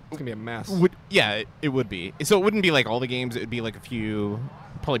then. It's going to be a mess. It would be. So it wouldn't be like all the games. It would be like a few,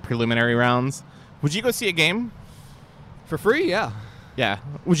 probably preliminary rounds. Would you go see a game? For free, yeah. Yeah.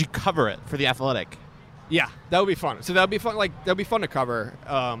 Would you cover it for The Athletic? Yeah, that would be fun. So that would be fun. Like, that would be fun to cover.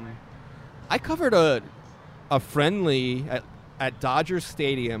 I covered a friendly at Dodger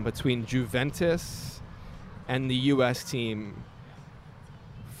Stadium between Juventus and the U.S. team.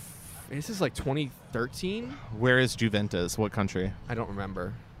 This is like 2013. Where is Juventus? What country? I don't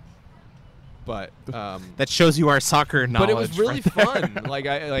remember. But that shows you our soccer knowledge. But it was really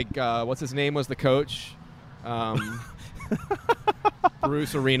right fun. What's his name was the coach?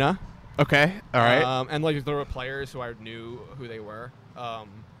 Bruce Arena. Okay. All right. And like there were players who I knew who they were.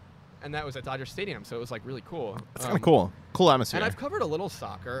 And that was at Dodger Stadium, so it was like really cool. It's kind of cool. Cool atmosphere. And I've covered a little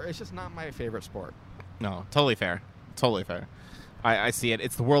soccer. It's just not my favorite sport. No, totally fair. Totally fair. I see it.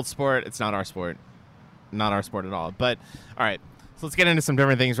 It's the world sport. It's not our sport. Not our sport at all. But, all right. So let's get into some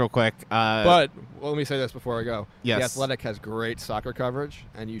different things real quick. But let me say this before I go. Yes. The Athletic has great soccer coverage,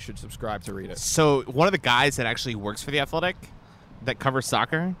 and you should subscribe to read it. So one of the guys that actually works for The Athletic that covers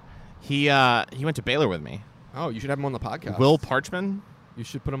soccer, he went to Baylor with me. Oh, you should have him on the podcast. Will Parchman. You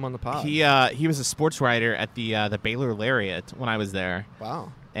should put him on the pod. He was a sports writer at the Baylor Lariat when I was there.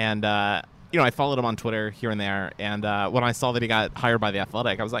 Wow. And I followed him on Twitter here and there, and when I saw that he got hired by The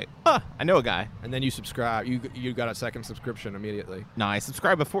Athletic, I was like, I know a guy. And then you subscribe. You got a second subscription immediately. No, I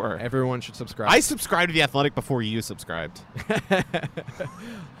subscribed before. Everyone should subscribe. I subscribed to The Athletic before you subscribed.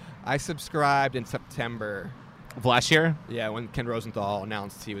 I subscribed in September Of last year? Yeah, when Ken Rosenthal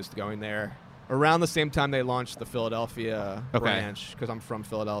announced he was going there. Around the same time they launched the Philadelphia branch, because I'm from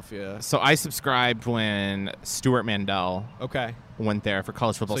Philadelphia. So I subscribed when Stuart Mandel went there for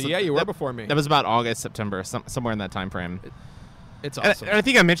college football. So yeah, you were before me. That was about August, September, somewhere in that time frame. It's awesome. And I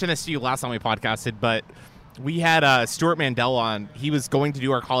think I mentioned this to you last time we podcasted, but we had Stuart Mandel on. He was going to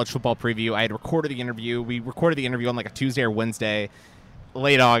do our college football preview. I had recorded the interview. We recorded the interview on like a Tuesday or Wednesday,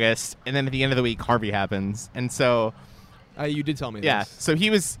 late August, and then at the end of the week, Harvey happens. And so... you did tell me this. So he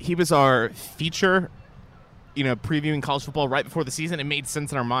was our feature, previewing college football right before the season. It made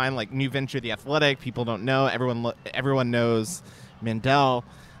sense in our mind, like new venture, The Athletic. People don't know. Everyone knows Mandel.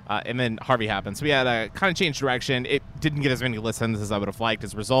 And then Harvey happened. So we had a kind of changed direction. It didn't get as many listens as I would have liked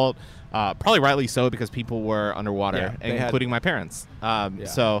as a result. Probably rightly so, because people were underwater, including my parents.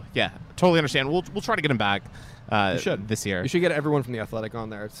 So, totally understand. We'll try to get him back this year. You should get everyone from The Athletic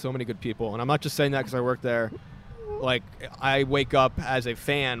on there. It's so many good people. And I'm not just saying that because I work there. Like, I wake up as a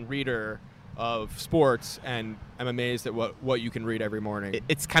fan, reader of sports, and I'm amazed at what you can read every morning.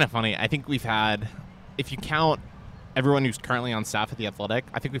 It's kind of funny. I think we've had, if you count everyone who's currently on staff at The Athletic,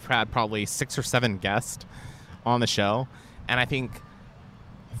 I think we've had probably 6 or 7 guests on the show. And I think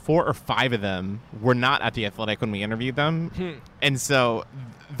 4 or 5 of them were not at The Athletic when we interviewed them. And so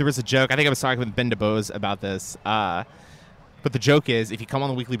there was a joke. I think I was talking with Ben DeBose about this. But the joke is, if you come on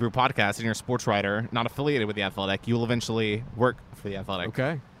the Weekly Brew podcast and you're a sports writer not affiliated with The Athletic, you will eventually work for The Athletic.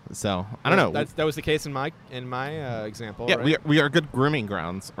 Okay. So, I don't know. That was the case in my example, yeah, right? we are good grooming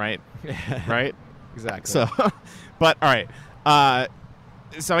grounds, right? Right? Exactly. So, but, all right.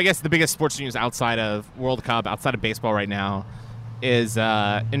 So I guess the biggest sports news outside of World Cup, outside of baseball right now, is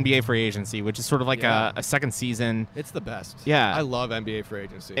NBA free agency, which is sort of like a second season. It's the best. Yeah. I love NBA free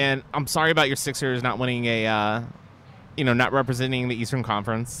agency. And I'm sorry about your Sixers not winning not representing the Eastern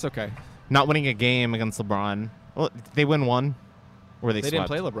Conference. It's okay. Not winning a game against LeBron. Well, did they win one? Or they didn't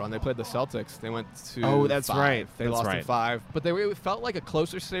play LeBron. They played the Celtics. They went to Oh, that's 5. right. They that's lost right. in 5. But it felt like a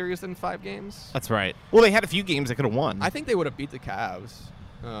closer series than 5 games. That's right. Well, they had a few games they could have won. I think they would have beat the Cavs.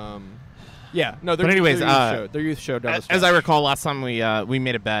 Yeah. No, but anyways, their youth show down the stretch. As I recall, last time we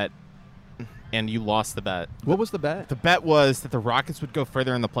made a bet, and you lost the bet. What was the bet? The bet was that the Rockets would go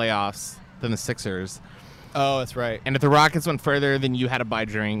further in the playoffs than the Sixers. Oh, that's right. And if the Rockets went further, then you had to buy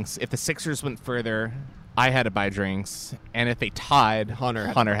drinks. If the Sixers went further, I had to buy drinks. And if they tied, Hunter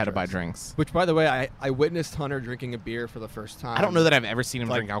had to buy drinks. Which, by the way, I witnessed Hunter drinking a beer for the first time. I don't know that I've ever seen him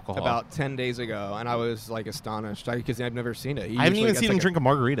drink alcohol. About 10 days ago, and I was astonished because I've never seen it. I haven't even seen him drink a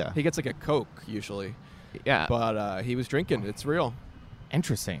margarita. He gets a Coke usually. Yeah. But he was drinking. It's real.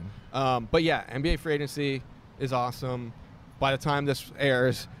 Interesting. But yeah, NBA free agency is awesome. By the time this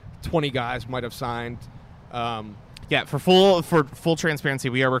airs, 20 guys might have signed. For full transparency,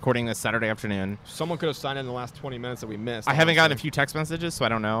 we are recording this Saturday afternoon. Someone could have signed in the last 20 minutes that we missed. I haven't gotten a few text messages, so I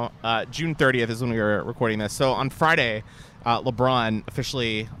don't know. June 30th is when we were recording this. So on Friday, LeBron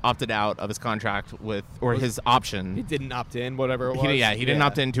officially opted out of his contract his option. He didn't opt in, whatever it was. He didn't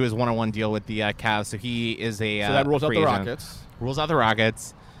opt into his one-on-one deal with the Cavs, so he is a So that rules out the agent. Rockets. Rules out the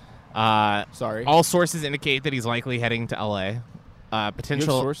Rockets. Sorry. All sources indicate that he's likely heading to LA.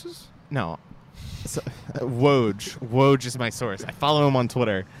 Potential You have sources? No. So, Woj is my source. I follow him on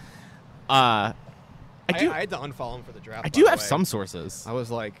Twitter. I had to unfollow him for the draft. I do have some sources. I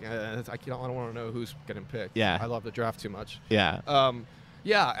was like, I don't want to know who's getting picked. Yeah. I love the draft too much. Yeah.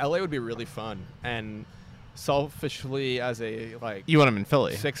 LA would be really fun. And selfishly, as a you want him in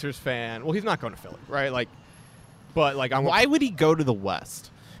Philly? Sixers fan. Well, he's not going to Philly, right? Why would he go to the West?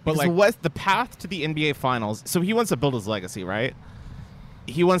 Because the path to the NBA Finals. So he wants to build his legacy, right?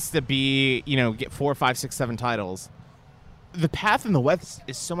 He wants to be, get 4, 5, 6, 7 titles. The path in the West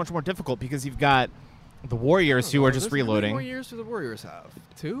is so much more difficult because you've got the Warriors who are just reloading. How many more years do the Warriors have?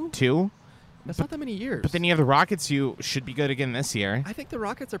 2? 2? That's not that many years. But then you have the Rockets who should be good again this year. I think the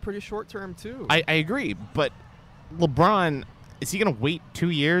Rockets are pretty short-term, too. I agree, but LeBron, is he going to wait 2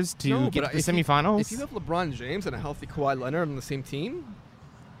 years to get to the semifinals? If you have LeBron James and a healthy Kawhi Leonard on the same team,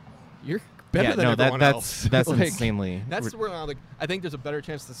 you're better than everyone else. That's insanely. That's where I think there's a better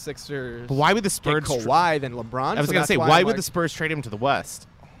chance the Sixers but why would the Spurs get Kawhi than LeBron. I was going to say, why would the Spurs trade him to the West?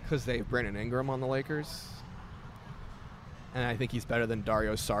 Because they have Brandon Ingram on the Lakers. And I think he's better than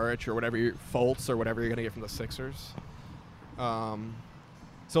Dario Saric or whatever Fultz or whatever you're going to get from the Sixers.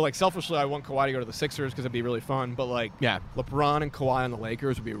 So, like, selfishly, I want Kawhi to go to the Sixers because it'd be really fun. But, like, LeBron and Kawhi on the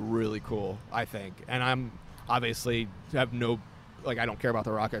Lakers would be really cool, I think. And I'm obviously have no, like, I don't care about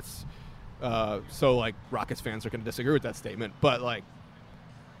the Rockets. So, like, Rockets fans are going to disagree with that statement. But, like,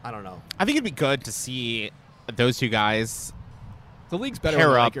 I don't know. I think it'd be good to see those two guys. The league's better when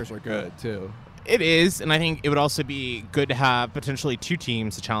the Lakers are good, too. It is, and I think it would also be good to have potentially two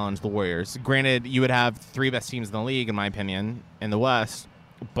teams to challenge the Warriors. Granted, you would have three best teams in the league, in my opinion, in the West.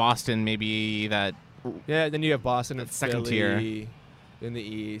 Boston, maybe that. Yeah, then you have Boston and second Philly tier in the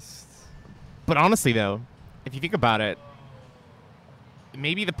East. But honestly, though, if you think about it,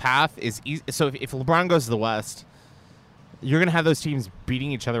 maybe the path is easy. So if LeBron goes to the West, you're going to have those teams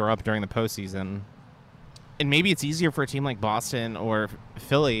beating each other up during the postseason. And maybe it's easier for a team like Boston or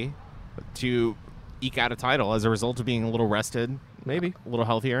Philly to eke out a title as a result of being a little rested, maybe a little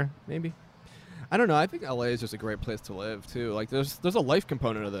healthier. Maybe. I don't know. I think LA is just a great place to live too. Like there's a life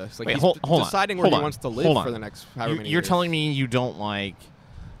component of this. Like Wait, he's hold deciding on, where he wants to live for the next however many years. You're telling me you don't like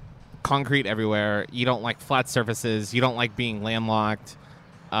concrete everywhere. You don't like flat surfaces. You don't like being landlocked.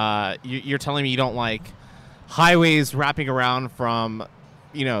 You're telling me you don't like highways wrapping around from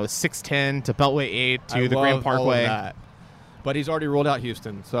 610 to Beltway 8 to the Grand Parkway. All of that. But he's already ruled out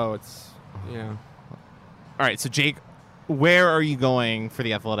Houston, so it's All right, so Jake, where are you going for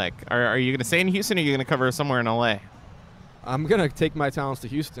the Athletic? Are you going to stay in Houston, or are you going to cover somewhere in LA? I'm going to take my talents to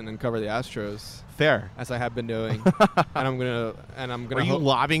Houston and cover the Astros. Fair, as I have been doing, and I'm gonna. Are you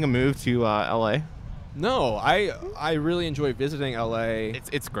lobbying a move to LA? No, I really enjoy visiting LA.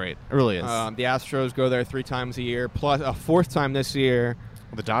 It's great. It really is. The Astros go there 3 times a year, plus a 4th time this year.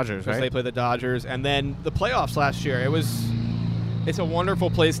 The Dodgers, right? They play the Dodgers, and then the playoffs last year. It's a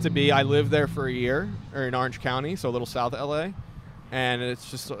wonderful place to be. I lived there for a year, or in Orange County, so a little south of LA, and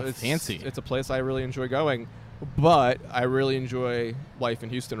it's fancy. It's a place I really enjoy going, but I really enjoy life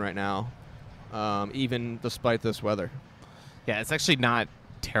in Houston right now, even despite this weather. Yeah, it's actually not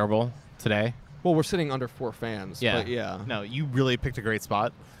terrible today. Well, we're sitting under 4 fans. Yeah. But yeah. No, you really picked a great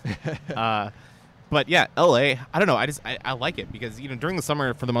spot. But yeah, LA, I don't know. I like it because, during the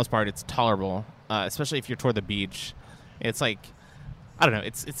summer, for the most part, it's tolerable, especially if you're toward the beach. It's like, I don't know.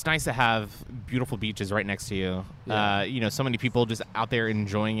 It's nice to have beautiful beaches right next to you. Yeah. So many people just out there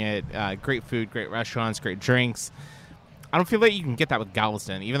enjoying it. Great food, great restaurants, great drinks. I don't feel like you can get that with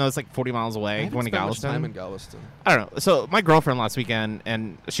Galveston, even though it's like 40 miles away. Going to Galveston. Much time in Galveston. I don't know. So my girlfriend last weekend,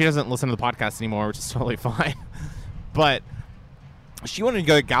 and she doesn't listen to the podcast anymore, which is totally fine. But she wanted to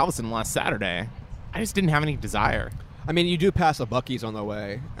go to Galveston last Saturday. I just didn't have any desire. I mean, you do pass a Buc-ee's on the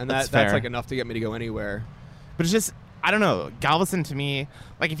way, and that's like enough to get me to go anywhere. But it's just, I don't know. Galveston to me,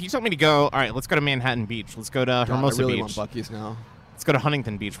 like if you told me to go, all right, let's go to Manhattan Beach. Let's go to Hermosa I really Beach. want Buc-ee's now. Let's go to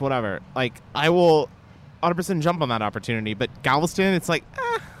Huntington Beach, whatever. Like I will 100% jump on that opportunity. But Galveston, it's like,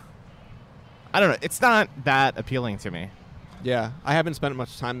 I don't know. It's not that appealing to me. Yeah, I haven't spent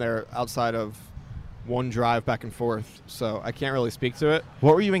much time there outside of one drive back and forth, so I can't really speak to it.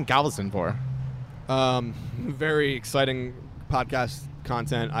 What were you in Galveston for? Very exciting podcast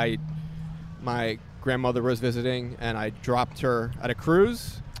content. My grandmother was visiting, and I dropped her at a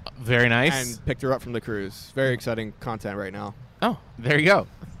cruise. Very nice. And picked her up from the cruise. Very exciting content right now. Oh, there you go.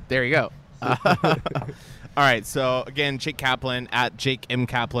 There you go. All right. So again, Jake Kaplan at Jake M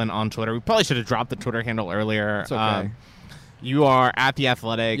Kaplan on Twitter. We probably should have dropped the Twitter handle earlier. It's okay. You are at The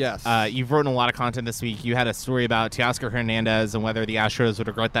Athletic. Yes. You've written a lot of content this week. You had a story about Teoscar Hernandez and whether the Astros would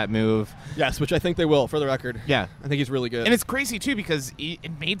regret that move. Yes, which I think they will, for the record. Yeah. I think he's really good. And it's crazy, too, because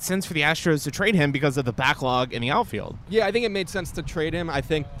it made sense for the Astros to trade him because of the backlog in the outfield. Yeah, I think it made sense to trade him. I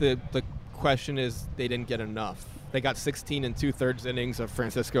think the question is they didn't get enough. They got 16 2/3 innings of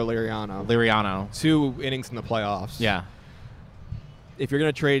Francisco Liriano. 2 innings in the playoffs. Yeah. If you're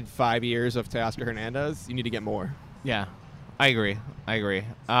going to trade 5 years of Teoscar Hernandez, you need to get more. Yeah. I agree.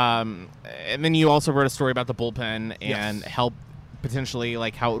 And then you also wrote a story about the bullpen and help potentially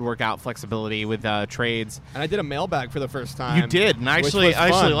like how it would work out flexibility with trades. And I did a mailbag for the first time. You did, and I actually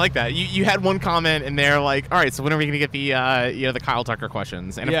like that. You had one comment in there like, all right, so when are we going to get the the Kyle Tucker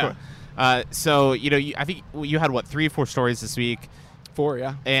questions? And of course, so I think you had 3 or 4 stories this week. 4,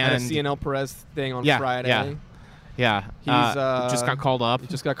 yeah. And a CNL Perez thing on Friday. Yeah. He's just got called up. He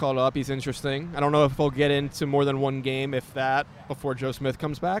just got called up. He's interesting. I don't know if he'll get into more than one game, if that, before Joe Smith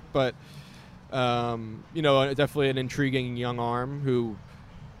comes back. But, definitely an intriguing young arm who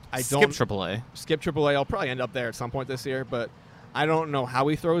Skip AAA. Skip AAA. I'll probably end up there at some point this year. But I don't know how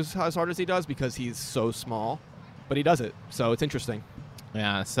he throws as hard as he does because he's so small. But he does it. So it's interesting.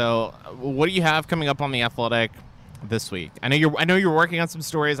 Yeah. So what do you have coming up on The Athletic this week? I know you're working on some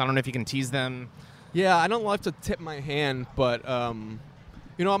stories. I don't know if you can tease them. Yeah, I don't like to tip my hand, but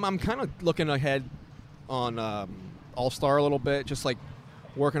I'm kind of looking ahead on All-Star a little bit, just like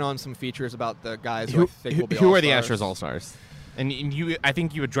working on some features about the guys who I think will be Who All-Stars. are the Astros All-Stars? And I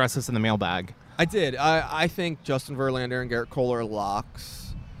think you addressed this in the mailbag. I did. I think Justin Verlander and Garrett Cole are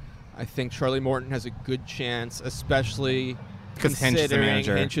locks. I think Charlie Morton has a good chance, especially considering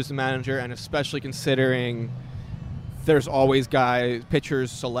Hinch is the manager, and especially considering there's always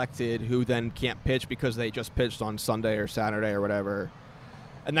pitchers selected who then can't pitch because they just pitched on Sunday or Saturday or whatever.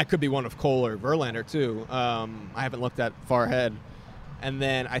 And that could be one of Cole or Verlander, too. I haven't looked that far ahead. And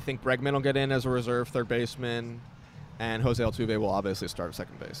then I think Bregman will get in as a reserve third baseman, and Jose Altuve will obviously start at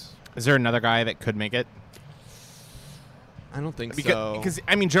second base. Is there another guy that could make it? I don't think so. Because,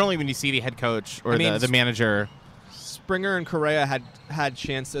 generally when you see the head coach or the manager... Springer and Correa had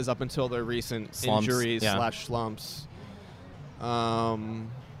chances up until their recent injuries / slumps. Davinsky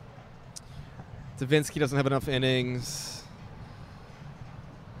doesn't have enough innings.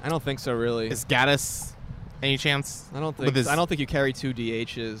 I don't think so, really. Is Gaddis any chance? I don't think you carry 2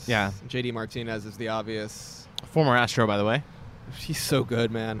 DHs. Yeah. JD Martinez is the obvious. Former Astro, by the way. He's so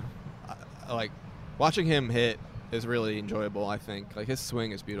good, man. Like, watching him hit is really enjoyable, I think. Like, his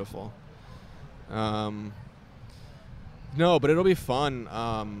swing is beautiful. No, but it'll be fun.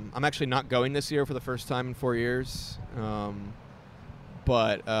 I'm actually not going this year for the first time in 4 years.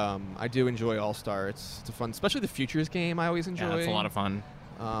 But I do enjoy All-Star. It's fun, especially the Futures game I always enjoy. Yeah, it's a lot of fun.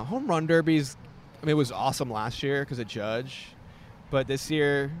 Home run derbies, it was awesome last year because of Judge. But this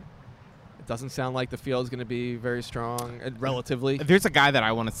year, it doesn't sound like the field is going to be very strong, relatively. There's a guy that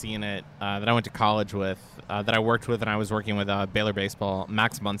I want to see in it that I went to college with, that I worked with, and I was working with Baylor Baseball,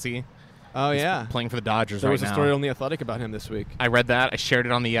 Max Muncy. Oh, He's yeah. playing for the Dodgers right now. There was a story on The Athletic about him this week. I read that. I shared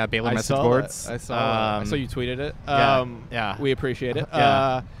it on the Baylor message boards. I saw that. I saw you tweeted it. Yeah. We appreciate it.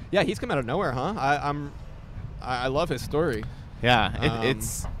 Yeah. He's come out of nowhere, huh? I love his story. Yeah,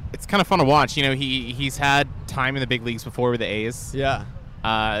 it's kind of fun to watch. He's had time in the big leagues before with the A's. Yeah.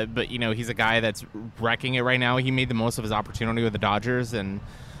 But, he's a guy that's wrecking it right now. He made the most of his opportunity with the Dodgers, and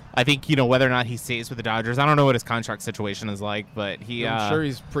I think, whether or not he stays with the Dodgers, I don't know what his contract situation is like, but I'm sure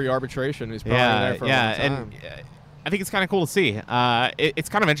he's pre-arbitration. He's probably there for a long time. And I think it's kind of cool to see. It's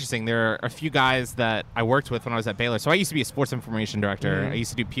kind of interesting. There are a few guys that I worked with when I was at Baylor. So I used to be a sports information director. Mm-hmm. I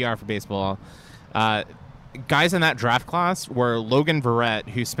used to do PR for baseball. Guys in that draft class were Logan Verrett,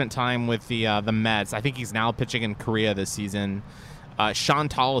 who spent time with the Mets. I think he's now pitching in Korea this season. Sean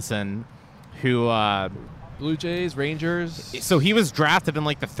Tollison, who... Blue Jays, Rangers. So he was drafted in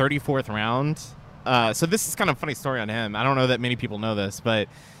like the 34th round. So this is kind of a funny story on him. I don't know that many people know this, but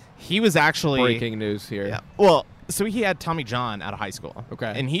he was actually... Breaking news here. Yeah. Well, so he had Tommy John out of high school.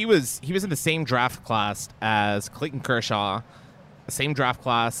 Okay. And he was in the same draft class as Clayton Kershaw, the same draft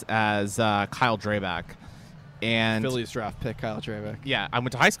class as Kyle Drabek. And Phillies draft pick, Kyle Drabek. Yeah, I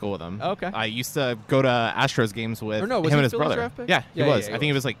went to high school with him. Oh, okay. I used to go to Astros games with him and his brother. Draft pick? Yeah, he was. Yeah, I think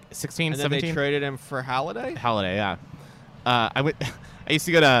he was like 16, and 17. And then they traded him for Halladay? Halladay, yeah. I used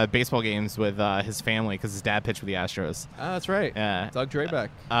to go to baseball games with his family because his dad pitched with the Astros. Oh, that's right. Yeah. Doug Drabek.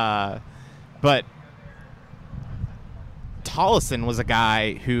 But Tollison was a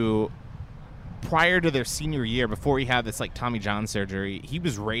guy who, prior to their senior year, before he had this like Tommy John surgery, he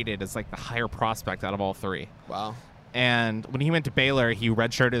was rated as like the higher prospect out of all three. Wow. And when he went to Baylor, he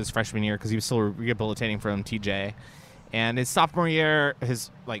redshirted his freshman year because he was still rehabilitating from TJ. And his sophomore year,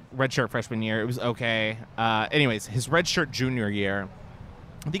 his like redshirt freshman year, it was okay. Anyways, his redshirt junior year,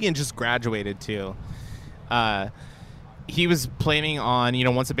 I think he had just graduated too. He was planning on,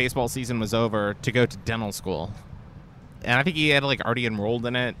 once the baseball season was over, to go to dental school. And I think he had like already enrolled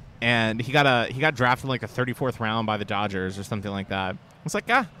in it. And he got drafted like a 34th round by the Dodgers or something like that. It's like,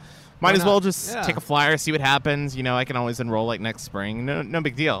 might as well just take a flyer, see what happens. I can always enroll like next spring. No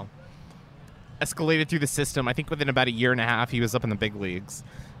big deal. Escalated through the system. I think within about a year and a half, he was up in the big leagues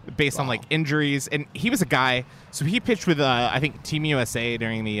based on like injuries. And he was a guy. So he pitched with I think Team USA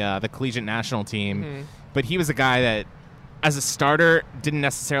during the collegiate national team. Mm-hmm. But he was a guy that, as a starter, didn't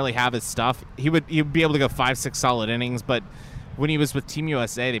necessarily have his stuff. He would be able to go 5-6 solid innings, but when he was with Team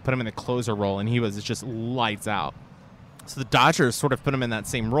USA, they put him in the closer role, and he was just lights out. So the Dodgers sort of put him in that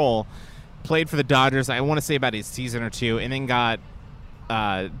same role, played for the Dodgers, I want to say about a season or two, and then got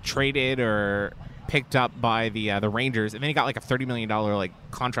traded or picked up by the Rangers, and then he got like a $30 million like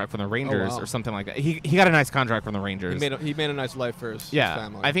contract from the Rangers or something like that. He got a nice contract from the Rangers. He made a nice life for his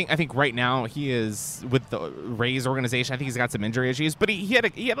family. I think right now he is with the Rays organization. I think he's got some injury issues, but he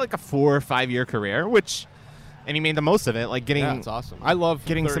had like a 4 or 5 year career, and he made the most of it, like getting. Yeah, it's awesome. I love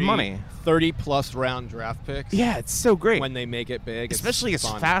getting some money. 30+ round draft picks. Yeah, it's so great when they make it big, especially as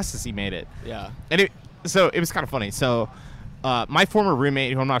fast as he made it. Yeah, and so it was kind of funny. So my former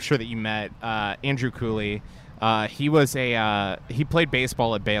roommate, who I'm not sure that you met, Andrew Cooley, he played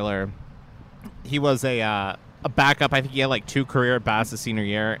baseball at Baylor. He was a backup. I think he had like 2 career bats his senior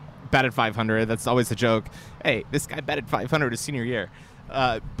year. Batted .500. That's always the joke. Hey, this guy batted .500 his senior year.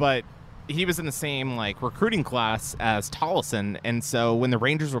 But he was in the same like recruiting class as Tollison, and so when the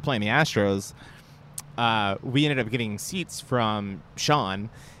Rangers were playing the Astros, we ended up getting seats from Sean,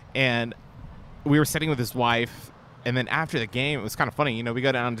 and we were sitting with his wife. And then after the game, it was kind of funny. You know, we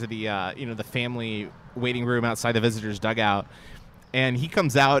go down to the the family waiting room outside the visitors' dugout, and he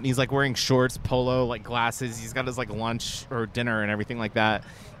comes out and he's like wearing shorts, polo, like glasses. He's got his like lunch or dinner and everything like that.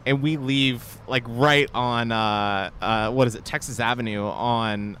 And we leave like right on Texas Avenue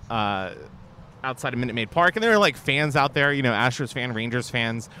on outside of Minute Maid Park, and there are like fans out there, Astros fan, Rangers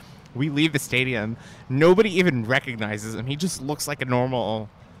fans. We leave the stadium. Nobody even recognizes him. He just looks like a normal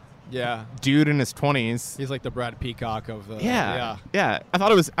dude in his 20s. He's like the Brad Peacock of the yeah. I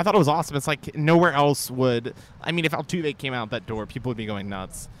thought it was awesome. It's like nowhere else would. I mean, if Altuve came out that door, people would be going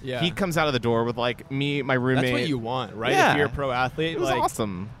nuts. Yeah. He comes out of the door with like me, my roommate. That's what you want, right? Yeah. If you're a pro athlete, it was like,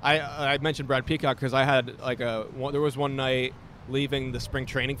 awesome. I mentioned Brad Peacock because I had like there was one night leaving the spring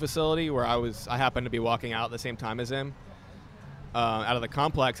training facility where I happened to be walking out at the same time as him out of the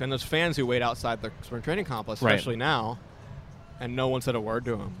complex, and there's fans who wait outside the spring training complex, especially now. And no one said a word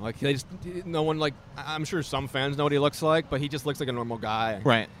to him. Like no one. Like I'm sure some fans know what he looks like, but he just looks like a normal guy.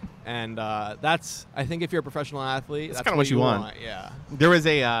 Right. And I think if you're a professional athlete, that's kind of what you want. Yeah. There was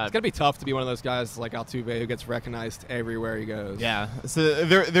it's gonna be tough to be one of those guys like Altuve who gets recognized everywhere he goes. Yeah. So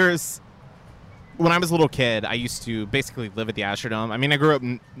there's. When I was a little kid, I used to basically live at the Astrodome. I mean, I grew up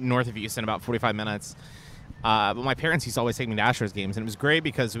north of Houston, about 45 minutes. But my parents used to always take me to Astros games, and it was great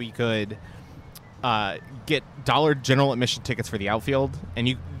because we could get $1 general admission tickets for the outfield,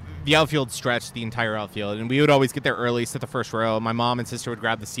 and the outfield stretched the entire outfield, and we would always get there early, sit the first row. My mom and sister would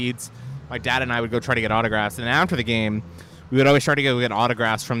grab the seats. My dad and I would go try to get autographs, and after the game, we would always try to go get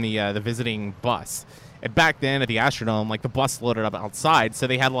autographs from the visiting bus. And back then at the Astrodome, like the bus loaded up outside, so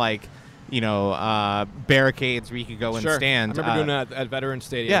they had like barricades where you could go and stand. I remember doing that at Veterans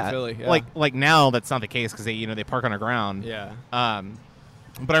Stadium in Philly. Yeah. Like now that's not the case because they park on the ground. Yeah.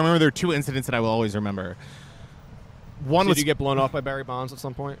 But I remember there are 2 incidents that I will always remember. One was, did you get blown off by Barry Bonds at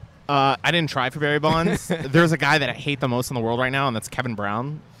some point? I didn't try for Barry Bonds. There's a guy that I hate the most in the world right now, and that's Kevin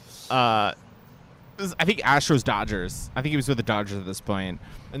Brown. I think Astros Dodgers. I think he was with the Dodgers at this point.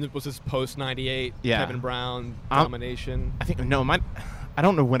 And it was his post '98 Kevin Brown domination. I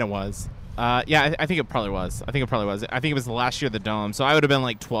don't know when it was. I think it probably was. I think it was the last year of the Dome. So I would have been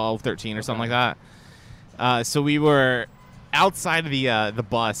like 12, 13 or something like that. So we were outside of the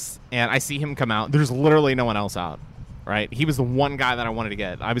bus, and I see him come out. There's literally no one else out, right? He was the one guy that I wanted to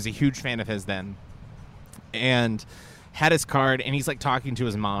get. I was a huge fan of his then. And had his card, and he's like talking to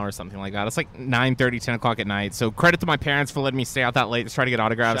his mom or something like that. It's like 9:30, 10 o'clock at night. So credit to my parents for letting me stay out that late to try to get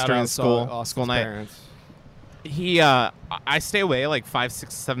autographs during school night. Parents. I stay away like 5,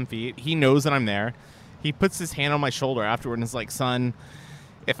 6, 7 feet. He knows that I'm there. He puts his hand on my shoulder afterward and is like, "Son,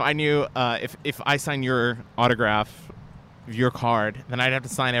 if I knew if I sign your autograph, your card, then I'd have to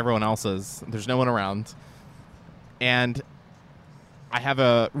sign everyone else's. There's no one around, and I have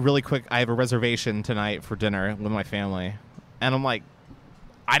a reservation tonight for dinner with my family." And I'm like,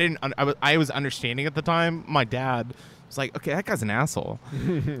 I was understanding at the time. My dad was like, "Okay, that guy's an asshole."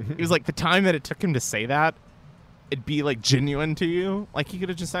 He was like, the time that it took him to say that, it'd be like genuine to you. Like he could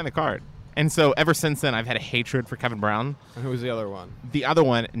have just signed the card. And so ever since then, I've had a hatred for Kevin Brown. And who was the other one? The other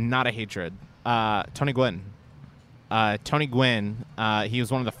one, not a hatred. Tony Gwynn. Tony Gwynn, he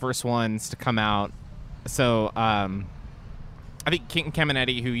was one of the first ones to come out. So I think King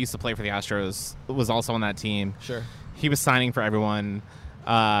Caminetti, who used to play for the Astros, was also on that team. Sure. He was signing for everyone.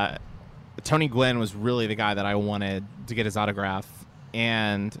 Tony Gwynn was really the guy that I wanted to get his autograph.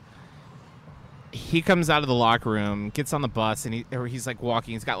 And he comes out of the locker room, gets on the bus, and he's like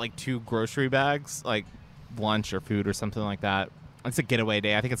walking. He's got like 2 grocery bags, like lunch or food or something like that. It's a getaway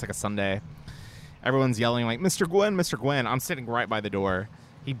day. I think it's like a Sunday. Everyone's yelling like, "Mr. Gwynn, Mr. Gwynn." I'm sitting right by the door.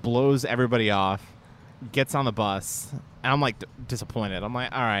 He blows everybody off, gets on the bus, and I'm like disappointed. I'm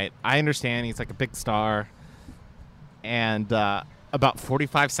like, all right, I understand. He's like a big star. And about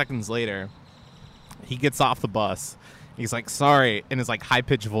 45 seconds later, he gets off the bus. He's like, "Sorry," in his like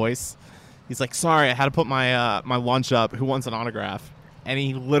high-pitched voice. He's like, "Sorry, I had to put my my lunch up. Who wants an autograph?" And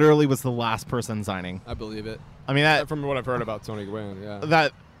he literally was the last person signing. I believe it. I mean, that from what I've heard about Tony Gwynn, yeah.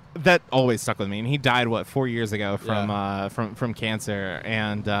 That always stuck with me. And he died 4 years ago from cancer.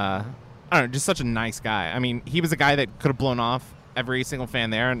 And I don't know, just such a nice guy. I mean, he was a guy that could have blown off every single fan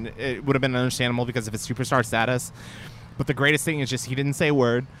there, and it would have been understandable because of his superstar status. But the greatest thing is just he didn't say a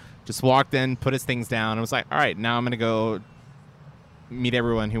word. Just walked in, put his things down, and was like, all right, now I'm going to go meet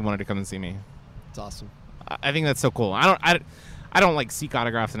everyone who wanted to come and see me. It's awesome. I think that's so cool. I don't like seek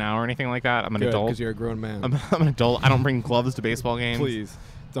autographs now or anything like that. I'm an adult. Because you're a grown man. I'm an adult. I don't bring gloves to baseball games. Please,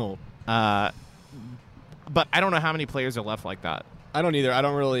 don't. But I don't know how many players are left like that. I don't either. I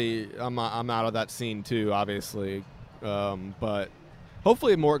don't really. I'm out of that scene too, obviously. But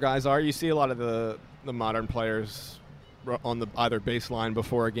hopefully more guys are. You see a lot of the modern players on the either baseline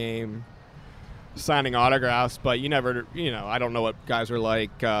before a game signing autographs, but you never, I don't know what guys are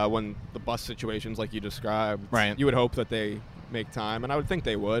like when the bus situations like you described. Right. You would hope that they make time, and I would think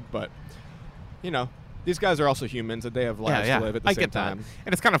they would, but these guys are also humans and they have lives to live at the same time. That.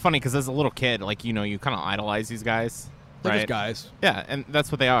 And it's kind of funny because as a little kid, like, you kind of idolize these guys. They're right? just guys. Yeah, and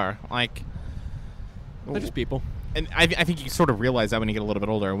that's what they are. Like, they're just people. And I think you sort of realize that when you get a little bit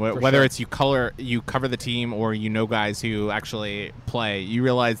older. Whether it's you cover the team or guys who actually play, you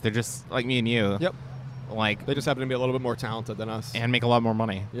realize they're just like me and you. Yep. Like, they just happen to be a little bit more talented than us. And make a lot more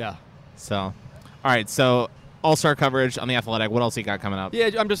money. Yeah. So, all right. So, All-Star coverage on The Athletic. What else you got coming up?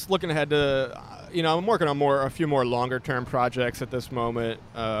 Yeah, I'm just looking ahead to, I'm working on a few more longer-term projects at this moment,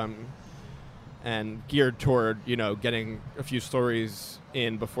 and geared toward, getting a few stories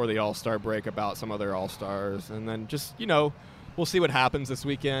in before the All-Star break about some other All-Stars. And then just, we'll see what happens this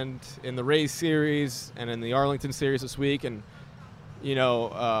weekend in the Rays series and in the Arlington series this week. And,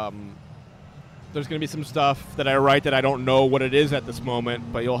 there's going to be some stuff that I write that I don't know what it is at this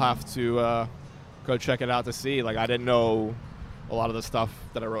moment, but you'll have to go check it out to see. Like, I didn't know a lot of the stuff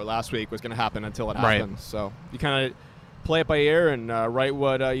that I wrote last week was going to happen until it happened. So you kind of play it by ear and write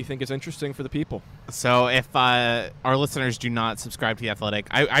what you think is interesting for the people. So if our listeners do not subscribe to The Athletic,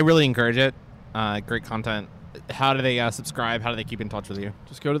 I really encourage it. Great content. How do they subscribe? How do they keep in touch with you?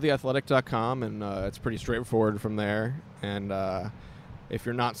 Just go to theathletic.com, and it's pretty straightforward from there. And if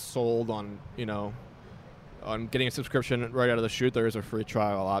you're not sold on, on getting a subscription right out of the chute, there is a free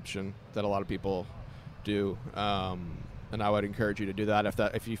trial option that a lot of people do. And I would encourage you to do that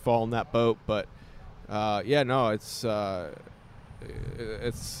if you fall in that boat. But it's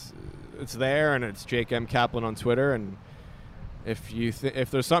there, and it's Jake M. Kaplan on Twitter. And if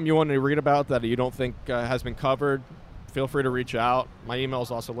there's something you want to read about that you don't think has been covered, feel free to reach out. My email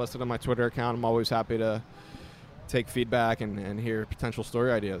is also listed on my Twitter account. I'm always happy to take feedback and hear potential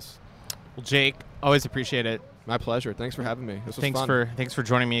story ideas. Well, Jake, always appreciate it. My pleasure. Thanks for having me. This was fun. Thanks for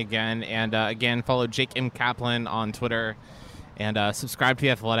joining me again. And again, follow Jake M. Kaplan on Twitter. And subscribe to The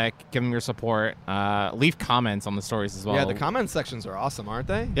Athletic. Give them your support. Leave comments on the stories as well. Yeah, the comment sections are awesome, aren't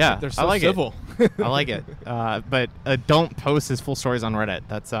they? Yeah, they're so I like civil. I like it. But don't post his full stories on Reddit.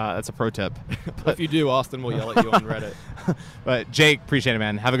 That's a pro tip. If you do, Austin will yell at you on Reddit. But Jake, appreciate it,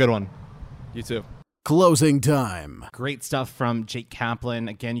 man. Have a good one. You too. Closing time. Great stuff from Jake Kaplan.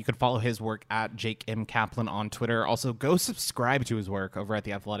 Again, you can follow his work at Jake M. Kaplan on Twitter. Also, go subscribe to his work over at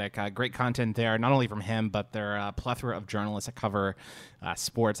The Athletic. Great content there, not only from him, but there are a plethora of journalists that cover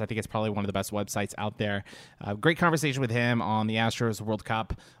sports. I think it's probably one of the best websites out there. Great conversation with him on the Astros World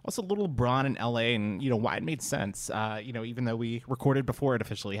Cup. Also, little LeBron in LA and, why it made sense. Even though we recorded before it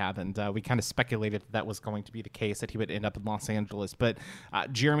officially happened, we kind of speculated that was going to be the case, that he would end up in Los Angeles. But,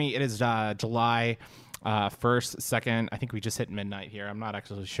 Jeremy, it is July 1st, 2nd. I think we just hit midnight here. I'm not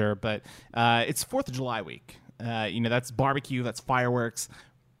actually sure, but it's 4th of July week. That's barbecue, that's fireworks.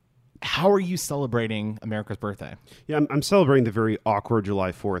 How are you celebrating America's birthday? Yeah, I'm celebrating the very awkward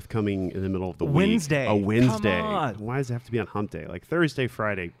July 4th coming in the middle of the Wednesday. week. A Wednesday. Come on. Why does it have to be on hump day? Like Thursday,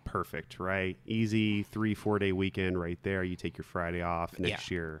 Friday, perfect, right? Easy 3-4 day weekend right there. You take your Friday off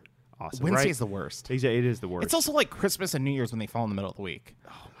next year. Awesome. Wednesday's the worst. It is the worst. It's also like Christmas and New Year's when they fall in the middle of the week.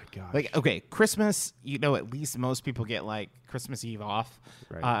 Oh my gosh. Like, okay, Christmas, at least most people get like Christmas Eve off.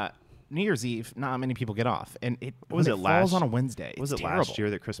 Right. New Year's Eve, not many people get off, and it falls on a Wednesday. Was it terrible. Last year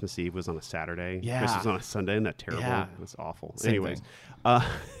that Christmas Eve was on a Saturday? Yeah, Christmas on a Sunday. Isn't that terrible? Yeah. It was awful. Same Anyways,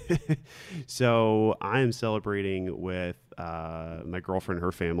 so I am celebrating with my girlfriend and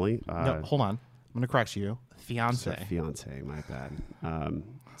her family. No, hold on, I'm gonna correct you. Fiance, my bad.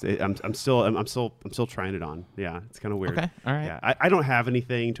 I'm still trying it on. Yeah, it's kind of weird. Okay, all right. Yeah, I don't have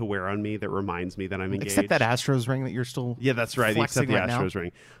anything to wear on me that reminds me that I'm engaged. Except that Astros ring that you're still. Yeah, that's right. Except the Astros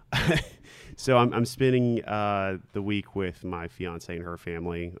ring. So I'm spending the week with my fiance and her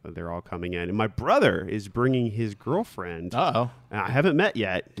family. They're all coming in, and my brother is bringing his girlfriend. Uh-oh. I haven't met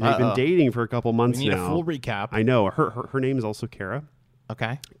yet. They've been dating for a couple months now. We need a full recap. I know. Her name is also Kara.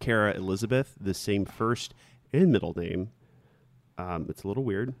 Okay. Kara Elizabeth, the same first and middle name It's a little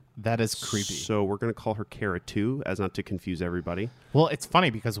weird. That is creepy. So we're going to call her Kara 2, as not to confuse everybody. Well, it's funny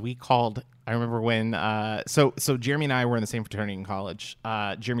because we called. I remember when. So Jeremy and I were in the same fraternity in college.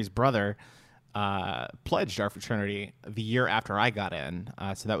 Jeremy's brother pledged our fraternity the year after I got in.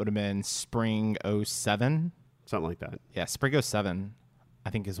 So that would have been spring 07. Something like that. Yeah, spring 07, I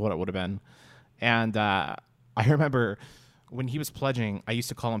think is what it would have been. And I remember when he was pledging, I used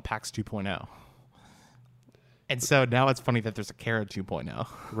to call him PAX 2.0. And so now it's funny that there's a Kara 2.0.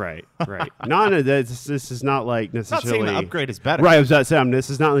 Right. No, this is not like necessarily. Not saying the upgrade is better. Right, I was about to say, this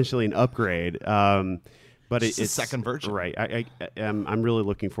is not necessarily an upgrade, but it's a second version. Right. I'm really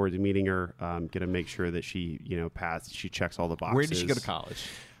looking forward to meeting her. Going to make sure that she, passed. She checks all the boxes. Where did she go to college?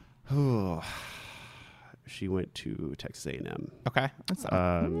 She went to Texas A&M. Okay. That's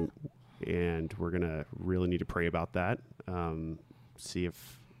and we're gonna really need to pray about that. See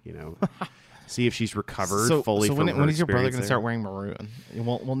if see if she's recovered fully. So from when is your brother going to there. start wearing maroon?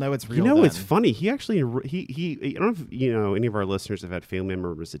 We'll know it's real. It's funny. He actually he I don't know if any of our listeners have had family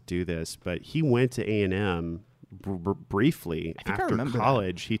members that do this, but he went to A&M briefly after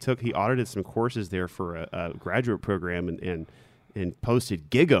college. That. He audited some courses there for a graduate program and posted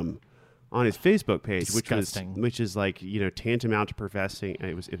Gig'em on his Facebook page, which is like tantamount to professing.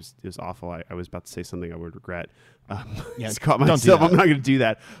 It was awful. I was about to say something I would regret. Just caught myself. I'm not going to do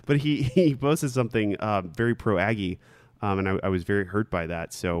that. But he posted something very pro Aggie, and I was very hurt by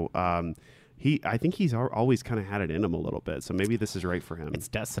that. So I think he's always kind of had it in him a little bit. So maybe this is right for him. It's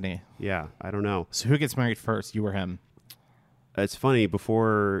destiny. Yeah, I don't know. So who gets married first, you or him? It's funny.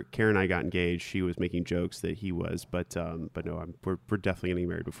 Before Karen and I got engaged, she was making jokes that he was, but no, we're definitely getting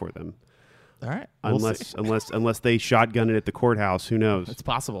married before them. All right. Unless they shotgun it at the courthouse, who knows? It's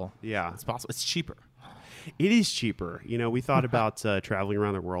possible. Yeah, it's possible. It's cheaper. It is cheaper. We thought about traveling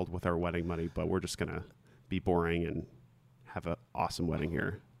around the world with our wedding money, but we're just gonna be boring and have an awesome wedding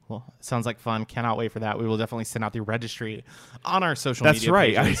here. Well, it sounds like fun. Cannot wait for that. We will definitely send out the registry on our social media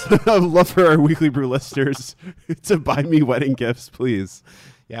pages. That's right. I love for our Weekly Brew listeners to buy me wedding gifts, please.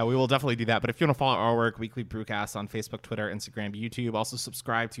 Yeah, we will definitely do that. But if you want to follow our work, Weekly Brewcast on Facebook, Twitter, Instagram, YouTube. Also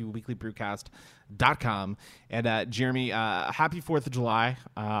subscribe to weeklybrewcast.com. And Jeremy, happy 4th of July.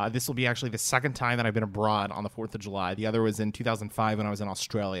 This will be actually the second time that I've been abroad on the 4th of July. The other was in 2005 when I was in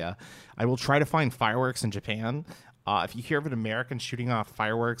Australia. I will try to find fireworks in Japan. If you hear of an American shooting off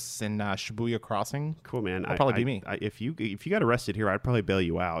fireworks in Shibuya Crossing, cool, man. That'll probably be me. If you got arrested here, I'd probably bail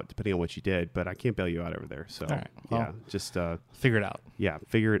you out, depending on what you did. But I can't bail you out over there. So, all right. Well, yeah, just figure it out. Yeah,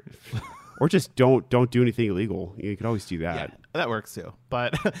 figure it, or just don't do anything illegal. You could always do that. Yeah, that works too.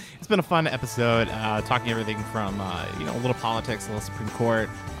 But it's been a fun episode, talking everything from a little politics, a little Supreme Court,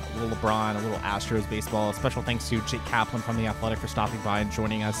 a little LeBron, a little Astros baseball. Special thanks to Jake Kaplan from The Athletic for stopping by and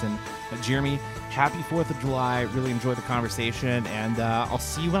joining us. And Jeremy, happy 4th of July. Really enjoyed the conversation, and I'll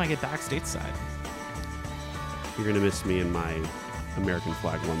see you when I get back stateside. You're gonna miss me in my American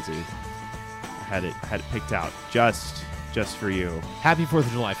flag onesie. I had it picked out just for you. Happy 4th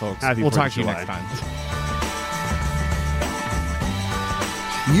of July, folks. We'll talk to you next time.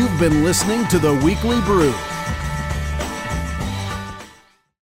 You've been listening to The Weekly Brew.